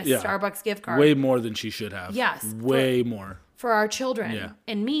generous Starbucks gift card. Way more than she should have. Yes. Way more. For our children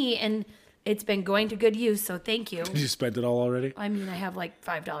and me, and it's been going to good use, so thank you. Did you spend it all already? I mean, I have like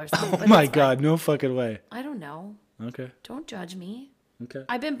 $5. Oh my God, no fucking way. I don't know. Okay. Don't judge me. Okay.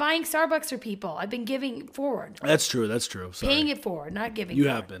 I've been buying Starbucks for people. I've been giving forward. That's true. Sorry. Paying it forward, not giving You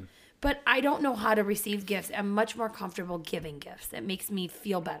forward. have been. But I don't know how to receive gifts. I'm much more comfortable giving gifts. It makes me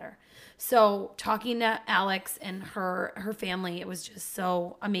feel better. So talking to Alex and her family, it was just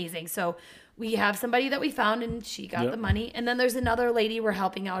so amazing. So we have somebody that we found, and she got the money. And then there's another lady we're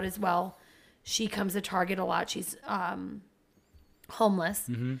helping out as well. She comes to Target a lot. She's homeless.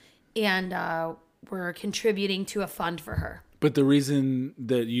 And we're contributing to a fund for her. But the reason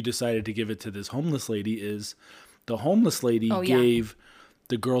that you decided to give it to this homeless lady is the homeless lady gave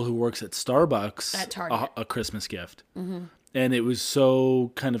the girl who works at Starbucks at Target a Christmas gift. And it was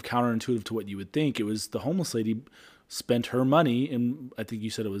so kind of counterintuitive to what you would think. It was the homeless lady spent her money, and I think you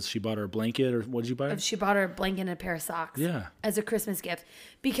said it was she bought her a blanket, or what did you buy her? She bought her a blanket and a pair of socks. Yeah. As a Christmas gift.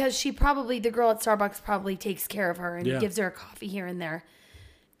 Because the girl at Starbucks probably takes care of her and gives her a coffee here and there.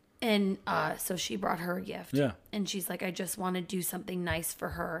 And so she brought her a gift. Yeah. And she's like, I just want to do something nice for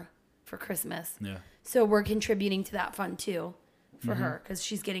her for Christmas. Yeah. So we're contributing to that fund too for her, because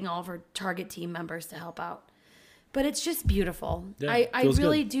she's getting all of her Target team members to help out. But it's just beautiful. Yeah, I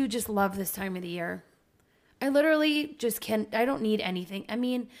really do just love this time of the year. I literally just I don't need anything. I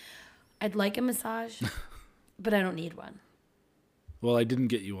mean, I'd like a massage, but I don't need one. Well, I didn't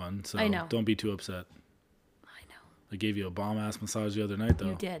get you one, so I know. Don't be too upset. I know. I gave you a bomb-ass massage the other night, though.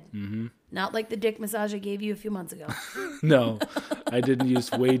 You did. Not like the dick massage I gave you a few months ago. No, I didn't use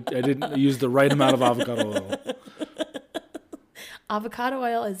the right amount of avocado oil. Avocado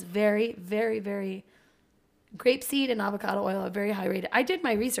oil is very, very, very... Grapeseed and avocado oil are very high rated. I did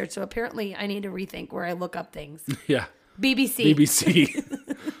my research, so apparently I need to rethink where I look up things. Yeah. BBC.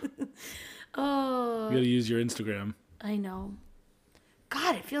 Oh. You gotta use your Instagram. I know.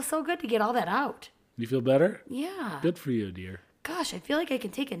 God, it feels so good to get all that out. You feel better? Yeah. Good for you, dear. Gosh, I feel like I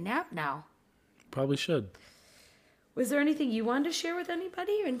can take a nap now. Probably should. Was there anything you wanted to share with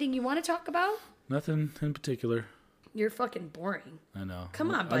anybody, or anything you want to talk about? Nothing in particular. You're fucking boring. I know.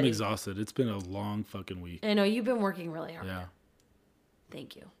 Come on, buddy. I'm exhausted. It's been a long fucking week. I know, you've been working really hard. Yeah.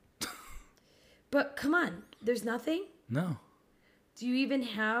 Thank you. But come on, there's nothing? No. Do you even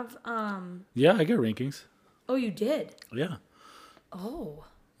have Yeah, I got rankings. Oh, you did? Yeah. Oh,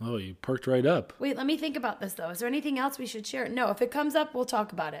 you perked right up. wait, let me think about this though. Is there anything else we should share? No, if it comes up, we'll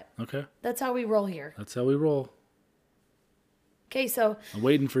talk about it. Okay. That's how we roll here. That's how we roll. Okay, so I'm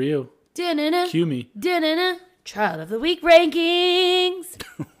waiting for you. Cue me. Child of the Week rankings.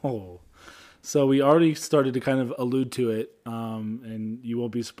 Oh. So we already started to kind of allude to it, and you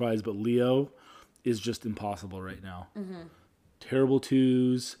won't be surprised, but Leo is just impossible right now. Terrible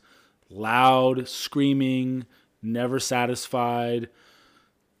twos, loud, screaming, never satisfied,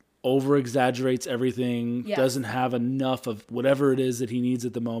 over-exaggerates everything, doesn't have enough of whatever it is that he needs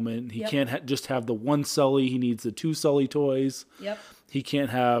at the moment. He can't just have the one Sully. He needs the two Sully toys. Yep. He can't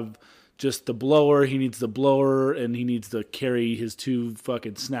have just the blower. He needs the blower, and he needs to carry his two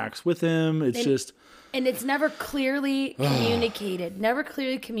fucking snacks with him. It's And it's never clearly communicated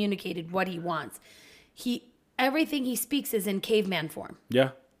what he wants. Everything he speaks is in caveman form.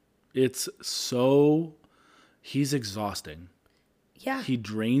 Yeah. He's exhausting. Yeah. He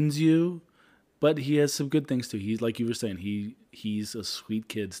drains you, but he has some good things too. He's like you were saying, he's a sweet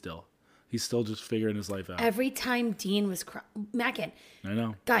kid still. He's still just figuring his life out. Every time Dean was Mackin. I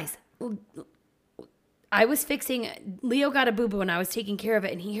know. Guys, I was fixing, Leo got a boo-boo and I was taking care of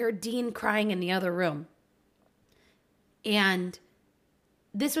it, and he heard Dean crying in the other room. And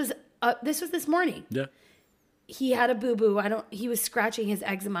this was this morning. Yeah. He had a boo-boo. He was scratching his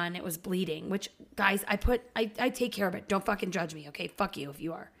eczema and it was bleeding, which, guys, I take care of it. Don't fucking judge me, okay? Fuck you if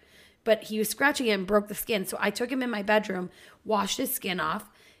you are. But he was scratching it and broke the skin. So I took him in my bedroom, washed his skin off,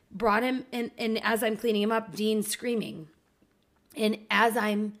 brought him, and as I'm cleaning him up, Dean's screaming. And as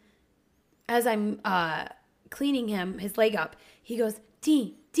I'm cleaning him, his leg up, he goes,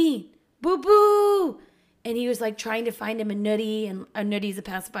 Dean, boo-boo. And he was like trying to find him a nutty, and a nutty's a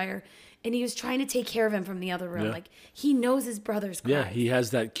pacifier. And he was trying to take care of him from the other room. Yeah. Like, he knows his brother's cries. Yeah, he has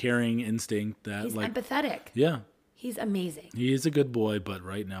that caring instinct that He's like empathetic. Yeah. He's amazing. He is a good boy, but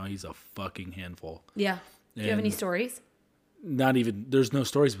right now he's a fucking handful. Yeah. Do you have any And- stories? Not even there's no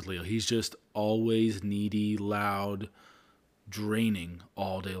stories with Leo. He's just always needy, loud, draining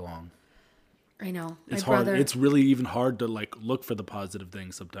all day long. I know. It's My hard. brother. It's really even hard to like look for the positive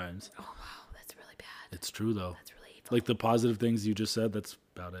things sometimes. Oh, wow. That's really bad. It's true though. That's really evil. Like the positive things you just said, that's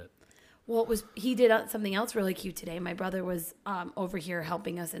about it. Well, he did something else really cute today. My brother was over here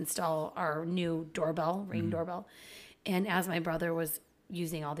helping us install our new doorbell, Ring doorbell. And as my brother was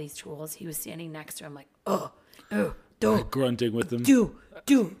using all these tools, he was standing next to him like, Grunting with him. tool,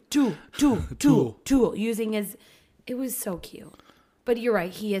 using his, it was so cute. But you're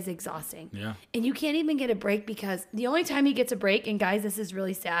right, he is exhausting. Yeah. And you can't even get a break, because the only time he gets a break, and guys, this is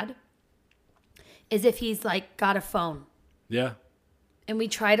really sad, is if he's like got a phone. Yeah. And we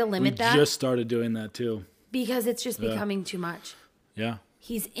try to We limit that just started doing that too. because it's just becoming too much. Yeah.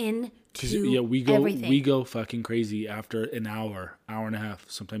 He's in 'Cause, to we everything. go fucking crazy after an hour and a half,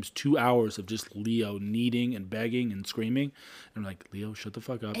 sometimes 2 hours of just Leo needing and begging and screaming. And I'm like, Leo, shut the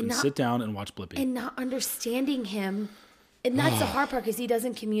fuck up and not- sit down and watch Blippi. And not understanding him. And that's the hard part, because he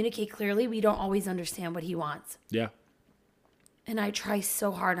doesn't communicate clearly. We don't always understand what he wants. Yeah. And I try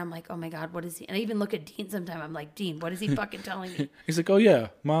so hard. I'm like, oh my God, what is he? And I even look at Dean sometimes. I'm like, Dean, what is he fucking telling me? He's like, oh yeah,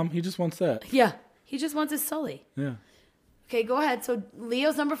 Mom, he just wants that. Yeah. He just wants his Sully. Yeah. Okay, go ahead. So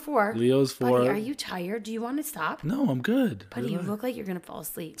Leo's number 4. Leo's 4. Buddy, are you tired? Do you want to stop? No, I'm good. Buddy, you look like you're going to fall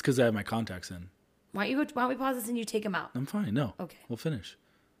asleep. It's because I have my contacts in. Why don't we pause this and you take them out? I'm fine. No. Okay. We'll finish.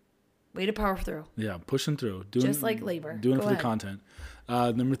 Way to power through. Yeah, pushing through. Just like labor. Doing Go it for ahead. the content.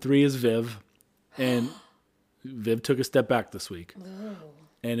 Number 3 is Viv. And Viv took a step back this week.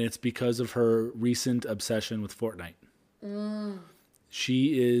 And it's because of her recent obsession with Fortnite.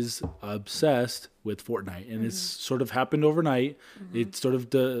 She is obsessed with Fortnite. And it's sort of happened overnight. It sort of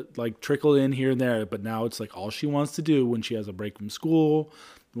trickled in here and there. But now it's like all she wants to do when she has a break from school,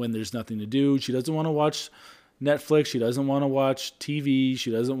 when there's nothing to do. She doesn't want to watch Netflix. She doesn't want to watch TV. She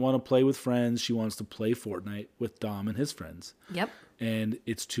doesn't want to play with friends. She wants to play Fortnite with Dom and his friends. Yep. And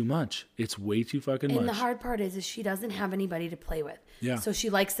it's too much. It's way too fucking much. And the hard part is she doesn't have anybody to play with. Yeah. So she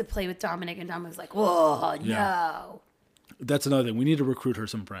likes to play with Dominic, and Dominic's like, whoa, no. That's another thing. We need to recruit her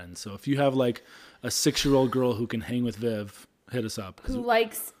some friends. So if you have like a 6-year-old girl who can hang with Viv, hit us up. 'Cause- Who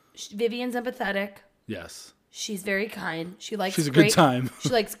likes, Vivian's empathetic. yes. She's very kind. She likes She's a good time. She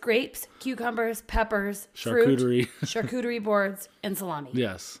likes grapes, cucumbers, peppers, fruit, Charcuterie. charcuterie boards, and salami.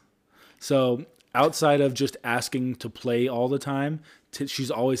 Yes. So outside of just asking to play all the time,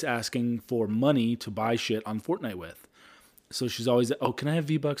 she's always asking for money to buy shit on Fortnite with. So she's always, oh, can I have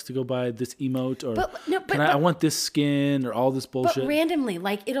V-Bucks to go buy this emote? Or I want this skin or all this bullshit. But randomly,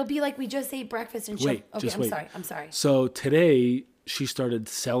 like, it'll be like we just ate breakfast and Wait, okay, just I'm wait. sorry. I'm sorry. So today she started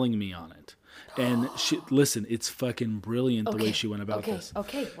selling me on it. And listen, it's fucking brilliant the way she went about this.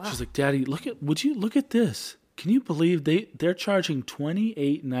 Okay, wow. She's like, Daddy, would you look at this? Can you believe they're charging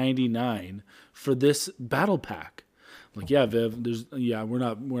 $28.99 for this battle pack? I'm like, yeah, Viv, we're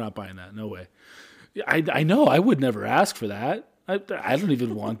not buying that. No way. I know, I would never ask for that. I don't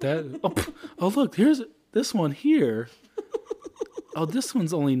even want that. Oh look, here's this one here. Oh, this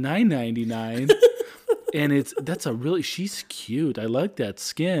one's only $9.99. And she's cute. I like that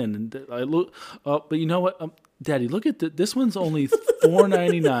skin. And I look, but you know what, Daddy, look at this one's only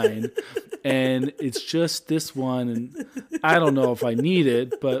 $4.99, and it's just this one. And I don't know if I need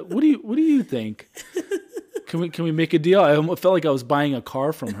it, but what do you think? Can we make a deal? I almost felt like I was buying a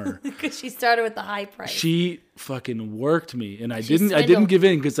car from her. Because she started with the high price. She fucking worked me, and I She didn't swindled. give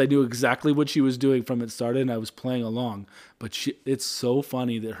in because I knew exactly what she was doing from it started, and I was playing along. But it's so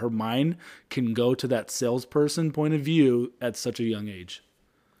funny that her mind can go to that salesperson point of view at such a young age.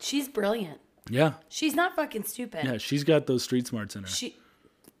 She's brilliant. Yeah, She's not fucking stupid. yeah, she's got those street smarts in her.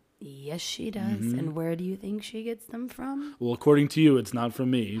 Yes, she does. Mm-hmm. And where do you think she gets them from? Well, according to you, it's not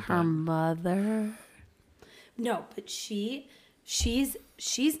from me. Her mother. No, but she She's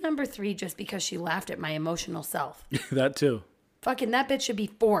number 3 just because she laughed at my emotional self. That too. Fucking that bitch should be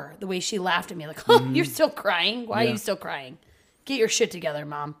 4, the way she laughed at me. Like, oh, you're still crying? Why are you still crying? Get your shit together,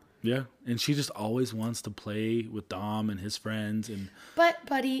 Mom. Yeah, and she just always wants to play with Dom and his friends. But,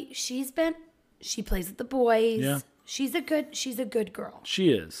 buddy, she plays with the boys. Yeah. She's a good girl.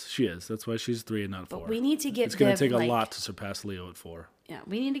 She is. That's why she's 3 and not 4. But we need to get It's going to Viv, take a like, lot to surpass Leo at 4. Yeah,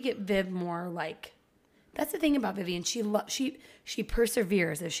 we need to get Viv more like. That's the thing about Vivian. She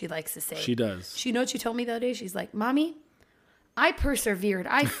perseveres, as she likes to say. She does. She know what she told me the other day. She's like, Mommy, I persevered.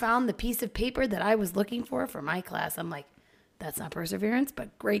 I found the piece of paper that I was looking for my class. I'm like, that's not perseverance,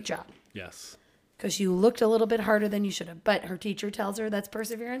 but great job. Yes. Because you looked a little bit harder than you should have. But her teacher tells her that's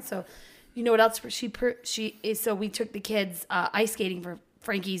perseverance. So, you know what else? So we took the kids ice skating for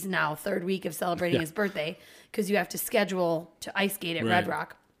Frankie's now 3rd week of celebrating his birthday, because you have to schedule to ice skate at Red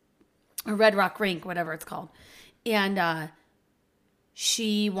Rock, or Red Rock Rink, whatever it's called. And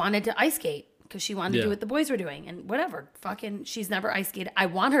she wanted to ice skate because she wanted to do what the boys were doing, and whatever. Fucking, she's never ice skated. I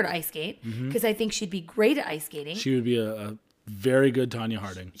want her to ice skate because I think she'd be great at ice skating. She would be a very good Tanya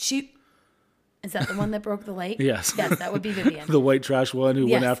Harding. Is that the one that broke the lake? Yes. Yes, that would be Vivian. The white trash one who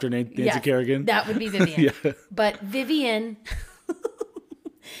went after Nancy Kerrigan. That would be Vivian. But Vivian,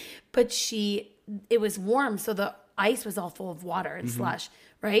 but it was warm, so the ice was all full of water and slush,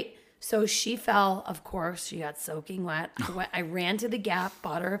 right? So she fell, of course. She got soaking wet. I ran to the Gap,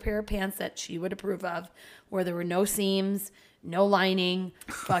 bought her a pair of pants that she would approve of, where there were no seams, no lining,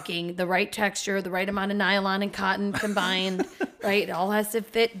 fucking the right texture, the right amount of nylon and cotton combined, right? It all has to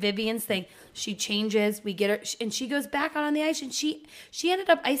fit Vivian's thing. She changes, we get her, and she goes back out on the ice, and she ended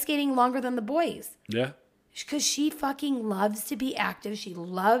up ice skating longer than the boys. Yeah. Because she fucking loves to be active. She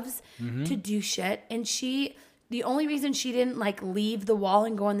loves to do shit. And the only reason she didn't like leave the wall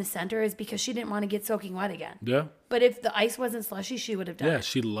and go in the center is because she didn't want to get soaking wet again. Yeah. But if the ice wasn't slushy, she would have done it. Yeah,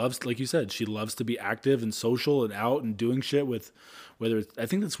 she loves, like you said, she loves to be active and social and out and doing shit with, whether it's, I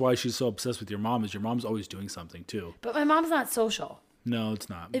think that's why she's so obsessed with your mom, is your mom's always doing something too. But my mom's not social. No, it's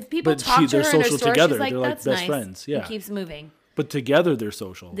not. If people but talk to her they're in her social store, together. she's like, They're like that's best nice. friends. Yeah. And keeps moving. But together they're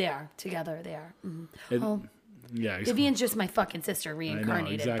social. They are. Together they are. Yeah. Vivian's just my fucking sister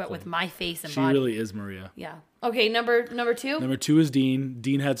reincarnated, exactly. but with my face and She body. really is Maria. Yeah. Okay, number 2? Number 2 is Dean.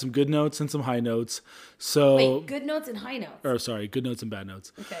 Dean had some good notes and some high notes. So Wait, good notes and high notes. Or sorry, good notes and bad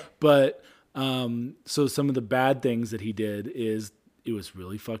notes. Okay. But so some of the bad things that he did is it was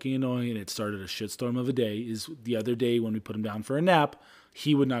really fucking annoying, and it started a shitstorm of a day. Is the other day when we put him down for a nap,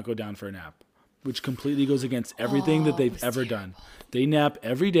 he would not go down for a nap, which completely goes against everything that they've ever done. They nap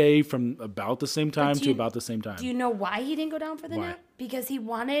every day from about the same time to about the same time. Do you know why he didn't go down for the nap? Because he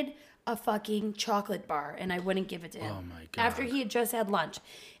wanted a fucking chocolate bar, and I wouldn't give it to him. Oh my God. After he had just had lunch,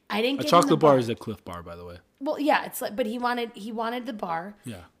 I didn't. A give chocolate him the bar is a Cliff Bar, by the way. Well, yeah, it's like, but he wanted the bar.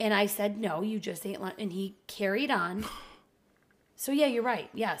 Yeah. And I said no, you just ate lunch, and he carried on. So yeah, you're right.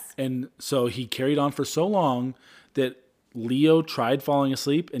 Yes. And so he carried on for so long that Leo tried falling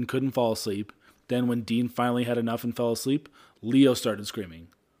asleep and couldn't fall asleep. Then when Dean finally had enough and fell asleep, Leo started screaming.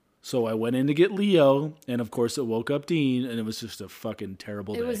 So I went in to get Leo, and of course it woke up Dean, and it was just a fucking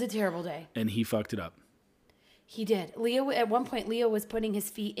terrible day. It was a terrible day. And he fucked it up. He did. Leo, at one point, Leo was putting his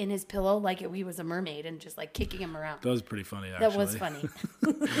feet in his pillow like he was a mermaid and just like kicking him around. That was pretty funny, actually. That was funny.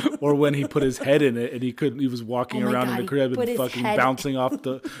 Or when he put his head in it and he was walking around in the crib and fucking bouncing off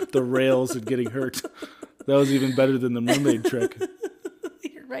the rails and getting hurt. That was even better than the mermaid trick.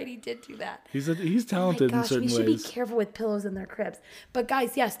 You're right, he did do that. He's talented in certain ways. We should be careful with pillows in their cribs. But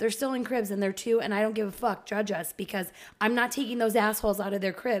guys, yes, they're still in cribs and they're 2, and I don't give a fuck. Judge us, because I'm not taking those assholes out of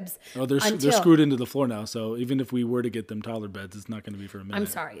their cribs. Oh, they're screwed into the floor now. So even if we were to get them toddler beds, it's not going to be for a minute. I'm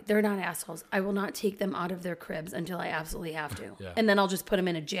sorry, they're not assholes. I will not take them out of their cribs until I absolutely have to. Yeah. And then I'll just put them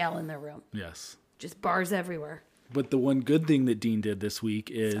in a jail in their room. Yes. Just bars everywhere. But the one good thing that Dean did this week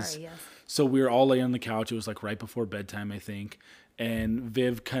is, so we were all laying on the couch. It was like right before bedtime, I think. And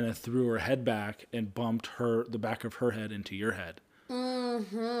Viv kind of threw her head back and bumped the back of her head into your head.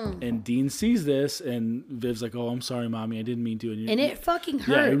 Mm-hmm. And Dean sees this, and Viv's like, "Oh, I'm sorry, Mommy. I didn't mean to." And it fucking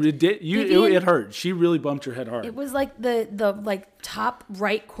hurt. Yeah, it did. It hurt. She really bumped your head hard. It was like the like top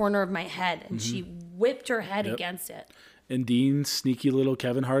right corner of my head, and she whipped her head against it. And Dean's sneaky little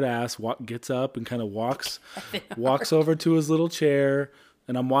Kevin Hart ass gets up and kind of walks over to his little chair,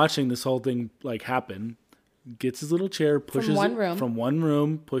 and I'm watching this whole thing like happen. Gets his little chair, pushes from one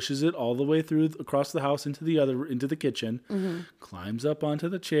room, pushes it all the way across the house into the kitchen, climbs up onto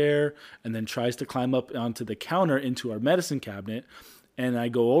the chair, and then tries to climb up onto the counter into our medicine cabinet. And I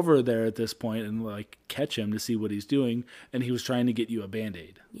go over there at this point and like catch him to see what he's doing. And he was trying to get you a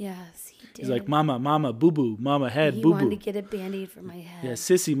Band-Aid. Yes, he did. He's like, mama, boo-boo, mama, head, he boo-boo. wanted to get a Band-Aid for my head. Yeah,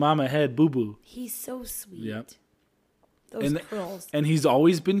 sissy, mama, head, boo-boo. He's so sweet. Yep. Those curls. And he's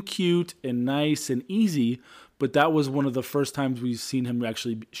always been cute and nice and easy. But that was one of the first times we've seen him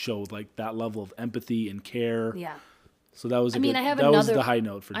actually show like that level of empathy and care. Yeah. So that was that was the high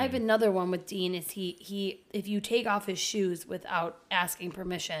note for Dean. I have another one with Dean is he if you take off his shoes without asking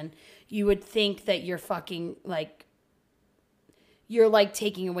permission, you would think that you're fucking like you're like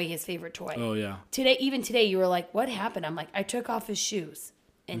taking away his favorite toy. Oh yeah. Even today you were like, "What happened?" I'm like, "I took off his shoes."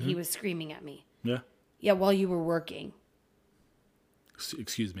 And he was screaming at me. Yeah. Yeah, while you were working.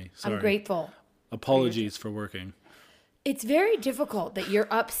 Excuse me. Sorry. I'm grateful. Apologies for working. It's very difficult that you're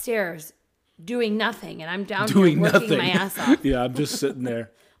upstairs doing nothing and I'm down Doing here working nothing. my ass off. Yeah, I'm just sitting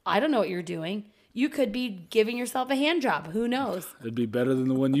there. I don't know what you're doing. You could be giving yourself a hand job. Who knows? It'd be better than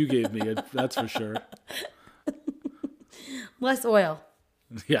the one you gave me. That's for sure. Less oil.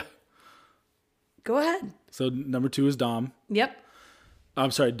 Yeah. Go ahead. So number 2 is Dom. Yep.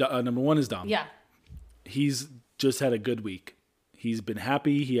 I'm sorry. Number 1 is Dom. Yeah. He's just had a good week. He's been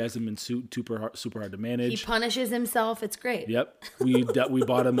happy. He hasn't been super hard to manage. He punishes himself. It's great. Yep. We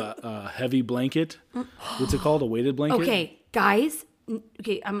bought him a heavy blanket. What's it called? A weighted blanket? Okay, guys.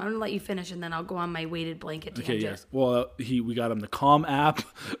 Okay, I'm going to let you finish and then I'll go on my weighted blanket tangent. Okay, yes. Well, we got him the Calm app.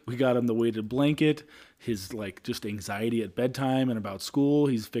 We got him the weighted blanket. His like just anxiety at bedtime and about school.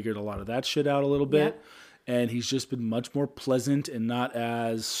 He's figured a lot of that shit out a little bit. Yep. And he's just been much more pleasant and not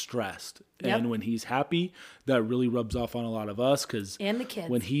as stressed. Yep. And when he's happy, that really rubs off on a lot of us because And the kids.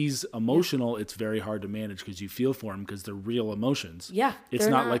 when he's emotional, it's very hard to manage because you feel for him because they're real emotions. Yeah, It's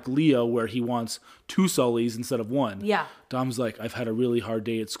they're not not- like Leo where he wants 2 Sullys instead of 1. Yeah. Dom's like, I've had a really hard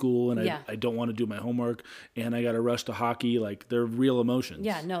day at school and Yeah. I don't want to do my homework and I got to rush to hockey. Like they're real emotions.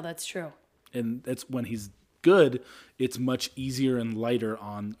 Yeah, no, that's true. And that's when he's good, it's much easier and lighter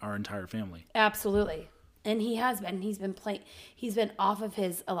on our entire family. Absolutely. And he has been. He's been off of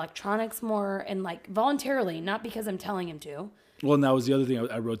his electronics more and like voluntarily, not because I'm telling him to. Well, and that was the other thing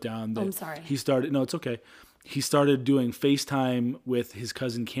I wrote down. That I'm sorry. No, it's okay. He started doing FaceTime with his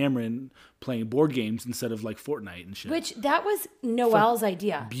cousin Cameron playing board games instead of like Fortnite and shit. Which that was Noel's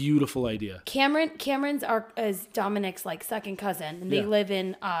idea. Beautiful idea. Cameron's is Dominic's like second cousin, and they Yeah. live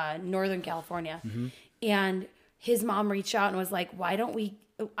in Northern California. And his mom reached out and was like, "Why don't we?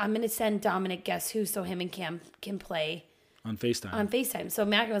 I'm going to send Dominic Guess Who so him and Cam can play On FaceTime. on FaceTime." So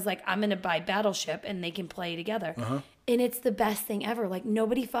Mac was like, "I'm going to buy Battleship and they can play together." And it's the best thing ever. Like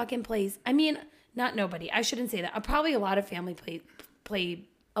nobody fucking plays. I mean, not nobody. I shouldn't say that. Probably a lot of families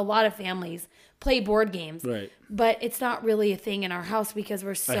play board games. Right. But it's not really a thing in our house because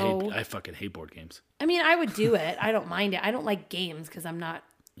we're so I fucking hate board games. I mean, I would do it. I don't mind it. I don't like games because I'm not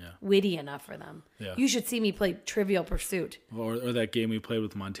Yeah. witty enough for them. Yeah. You should see me play Trivial Pursuit. Or that game we played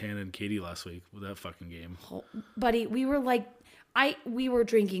with Montana and Katie last week. With that fucking game. Buddy, we were like, we were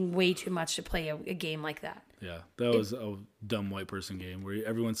drinking way too much to play a game like that. Yeah. That was a dumb white person game where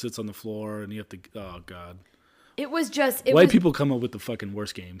everyone sits on the floor and you have to, oh God. It was just, White people come up with the fucking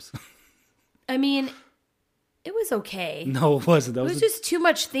worst games. I mean, it was okay. No, it wasn't. That It was just too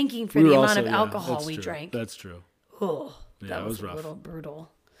much thinking for we the were amount also- of yeah, alcohol that's we true. drank. That's true. Oh, Yeah, that it was rough. a little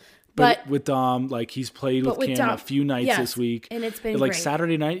brutal. But with Dom, like he's played with But with Cam Dom, a few nights yes, this week, and it's been like great.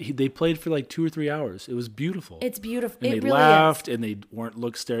 Saturday night. They played for like 2 or 3 hours. It was beautiful. It's beautiful. and It they really laughed, is. and they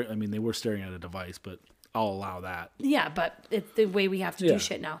weren't staring. I mean, they were staring at a device, but I'll allow that. Yeah, but it's the way we have to Yeah. do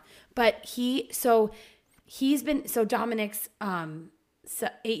shit now. But Dominic's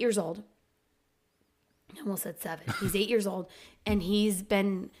 8 years old. I almost said 7. He's 8 years old, and he's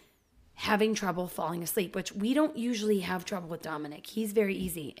been having trouble falling asleep, which we don't usually have trouble with Dominic. He's very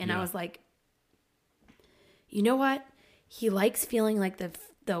easy. And I Yeah. was like, you know what? He likes feeling like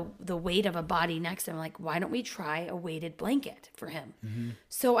the weight of a body next to him. Like, why don't we try a weighted blanket for him? Mm-hmm.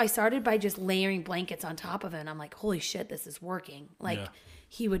 So I started by just layering blankets on top of it. And I'm like, holy shit, this is working. Like, Yeah.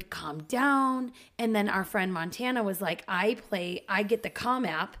 he would calm down. And then our friend Montana was like, I get the Calm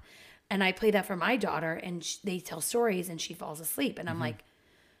app and I play that for my daughter and they tell stories and she falls asleep. And I'm Mm-hmm. like,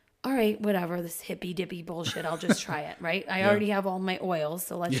 all right, whatever, this hippy dippy bullshit. I'll just try it, right? I already have all my oils,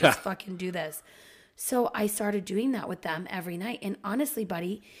 so let's Yeah. just fucking do this. So I started doing that with them every night. And honestly,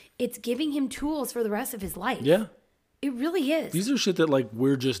 buddy, it's giving him tools for the rest of his life. Yeah, It really is. these are shit that like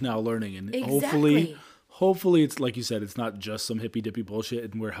we're just now learning, and Exactly. hopefully it's like you said, it's not just some hippy dippy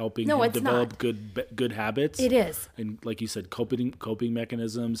bullshit, and we're helping No, him it's develop not. good habits. It is. And like you said, coping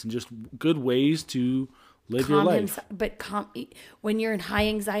mechanisms, and just good ways to live your life. But when you're in high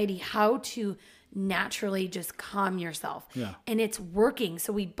anxiety, how to naturally just calm yourself. Yeah. And it's working.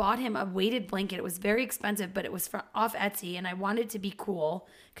 So we bought him a weighted blanket. It was very expensive, but it was off Etsy, and I wanted to be cool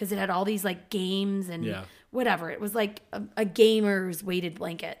because it had all these like games and whatever. It was like a gamer's weighted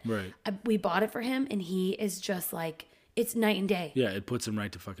blanket. Right. We bought it for him, and he is just like, it's night and day. Yeah, it puts him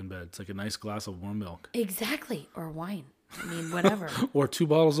right to fucking bed. It's like a nice glass of warm milk. Exactly. Or wine. I mean, whatever. Or 2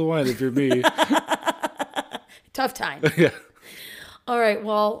 bottles of wine if you're me. Tough time. Yeah. All right.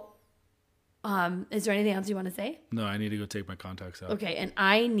 Well, is there anything else you want to say? No, I need to go take my contacts out. Okay. And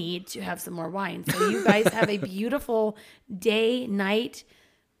I need to have some more wine. So you guys have a beautiful day, night,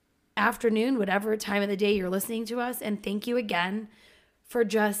 afternoon, whatever time of the day you're listening to us. And thank you again for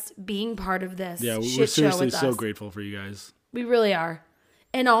just being part of this. Yeah, we're shit show seriously with so us. grateful for you guys. We really are.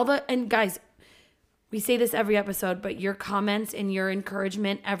 And guys, we say this every episode, but your comments and your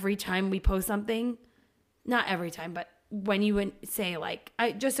encouragement every time we post something, not every time, but when you would say like,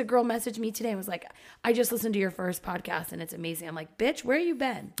 just a girl messaged me today and was like, I just listened to your first podcast and it's amazing. I'm like, bitch, where you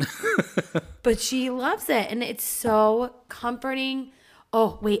been? But she loves it. And it's so comforting.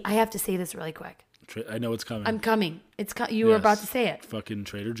 Oh, wait, I have to say this really quick. I know it's coming. I'm coming. You were about to say it. Fucking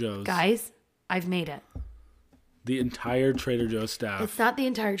Trader Joe's. Guys, I've made it. The entire Trader Joe's staff. It's not the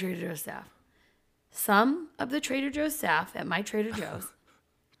entire Trader Joe's staff. Some of the Trader Joe's staff at my Trader Joe's,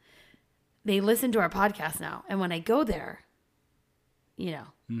 they listen to our podcast now. And when I go there, you know,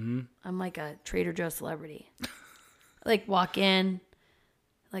 I'm like a Trader Joe's celebrity. Like walk in,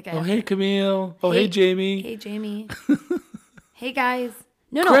 like hey Camille. Oh, hey Jamie. Hey Jamie. Hey guys.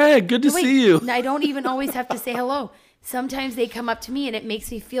 No, Craig, good to see you. I don't even always have to say hello. Sometimes they come up to me and it makes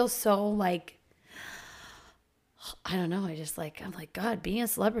me feel so like, I don't know. I'm like, God, being a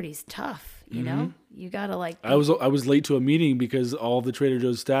celebrity is tough. You know, you gotta like. I was late to a meeting because all the Trader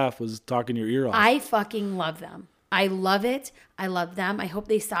Joe's staff was talking your ear off. I fucking love them. I love it. I love them. I hope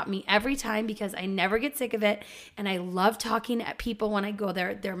they stop me every time because I never get sick of it. And I love talking at people when I go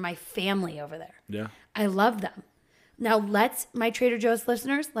there. They're my family over there. Yeah. I love them. Now my Trader Joe's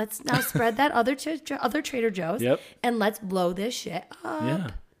listeners, let's now spread that other Trader Joe's. Yep. And let's blow this shit up. Yeah.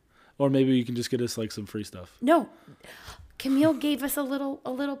 Or maybe you can just get us like some free stuff. No. Camille gave us a little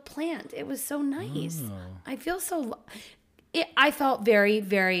plant. It was so nice. Oh. I feel I felt very,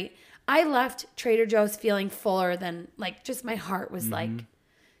 very, I left Trader Joe's feeling fuller than like just my heart was like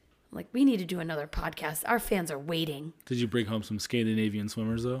we need to do another podcast. Our fans are waiting. Did you bring home some Scandinavian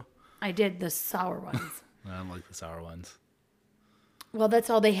swimmers though? I did the sour ones. I don't like the sour ones. Well, that's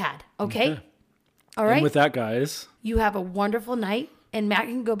all they had. Okay. All right. And with that, guys, you have a wonderful night. And Matt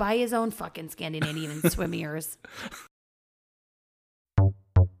can go buy his own fucking Scandinavian swimmers.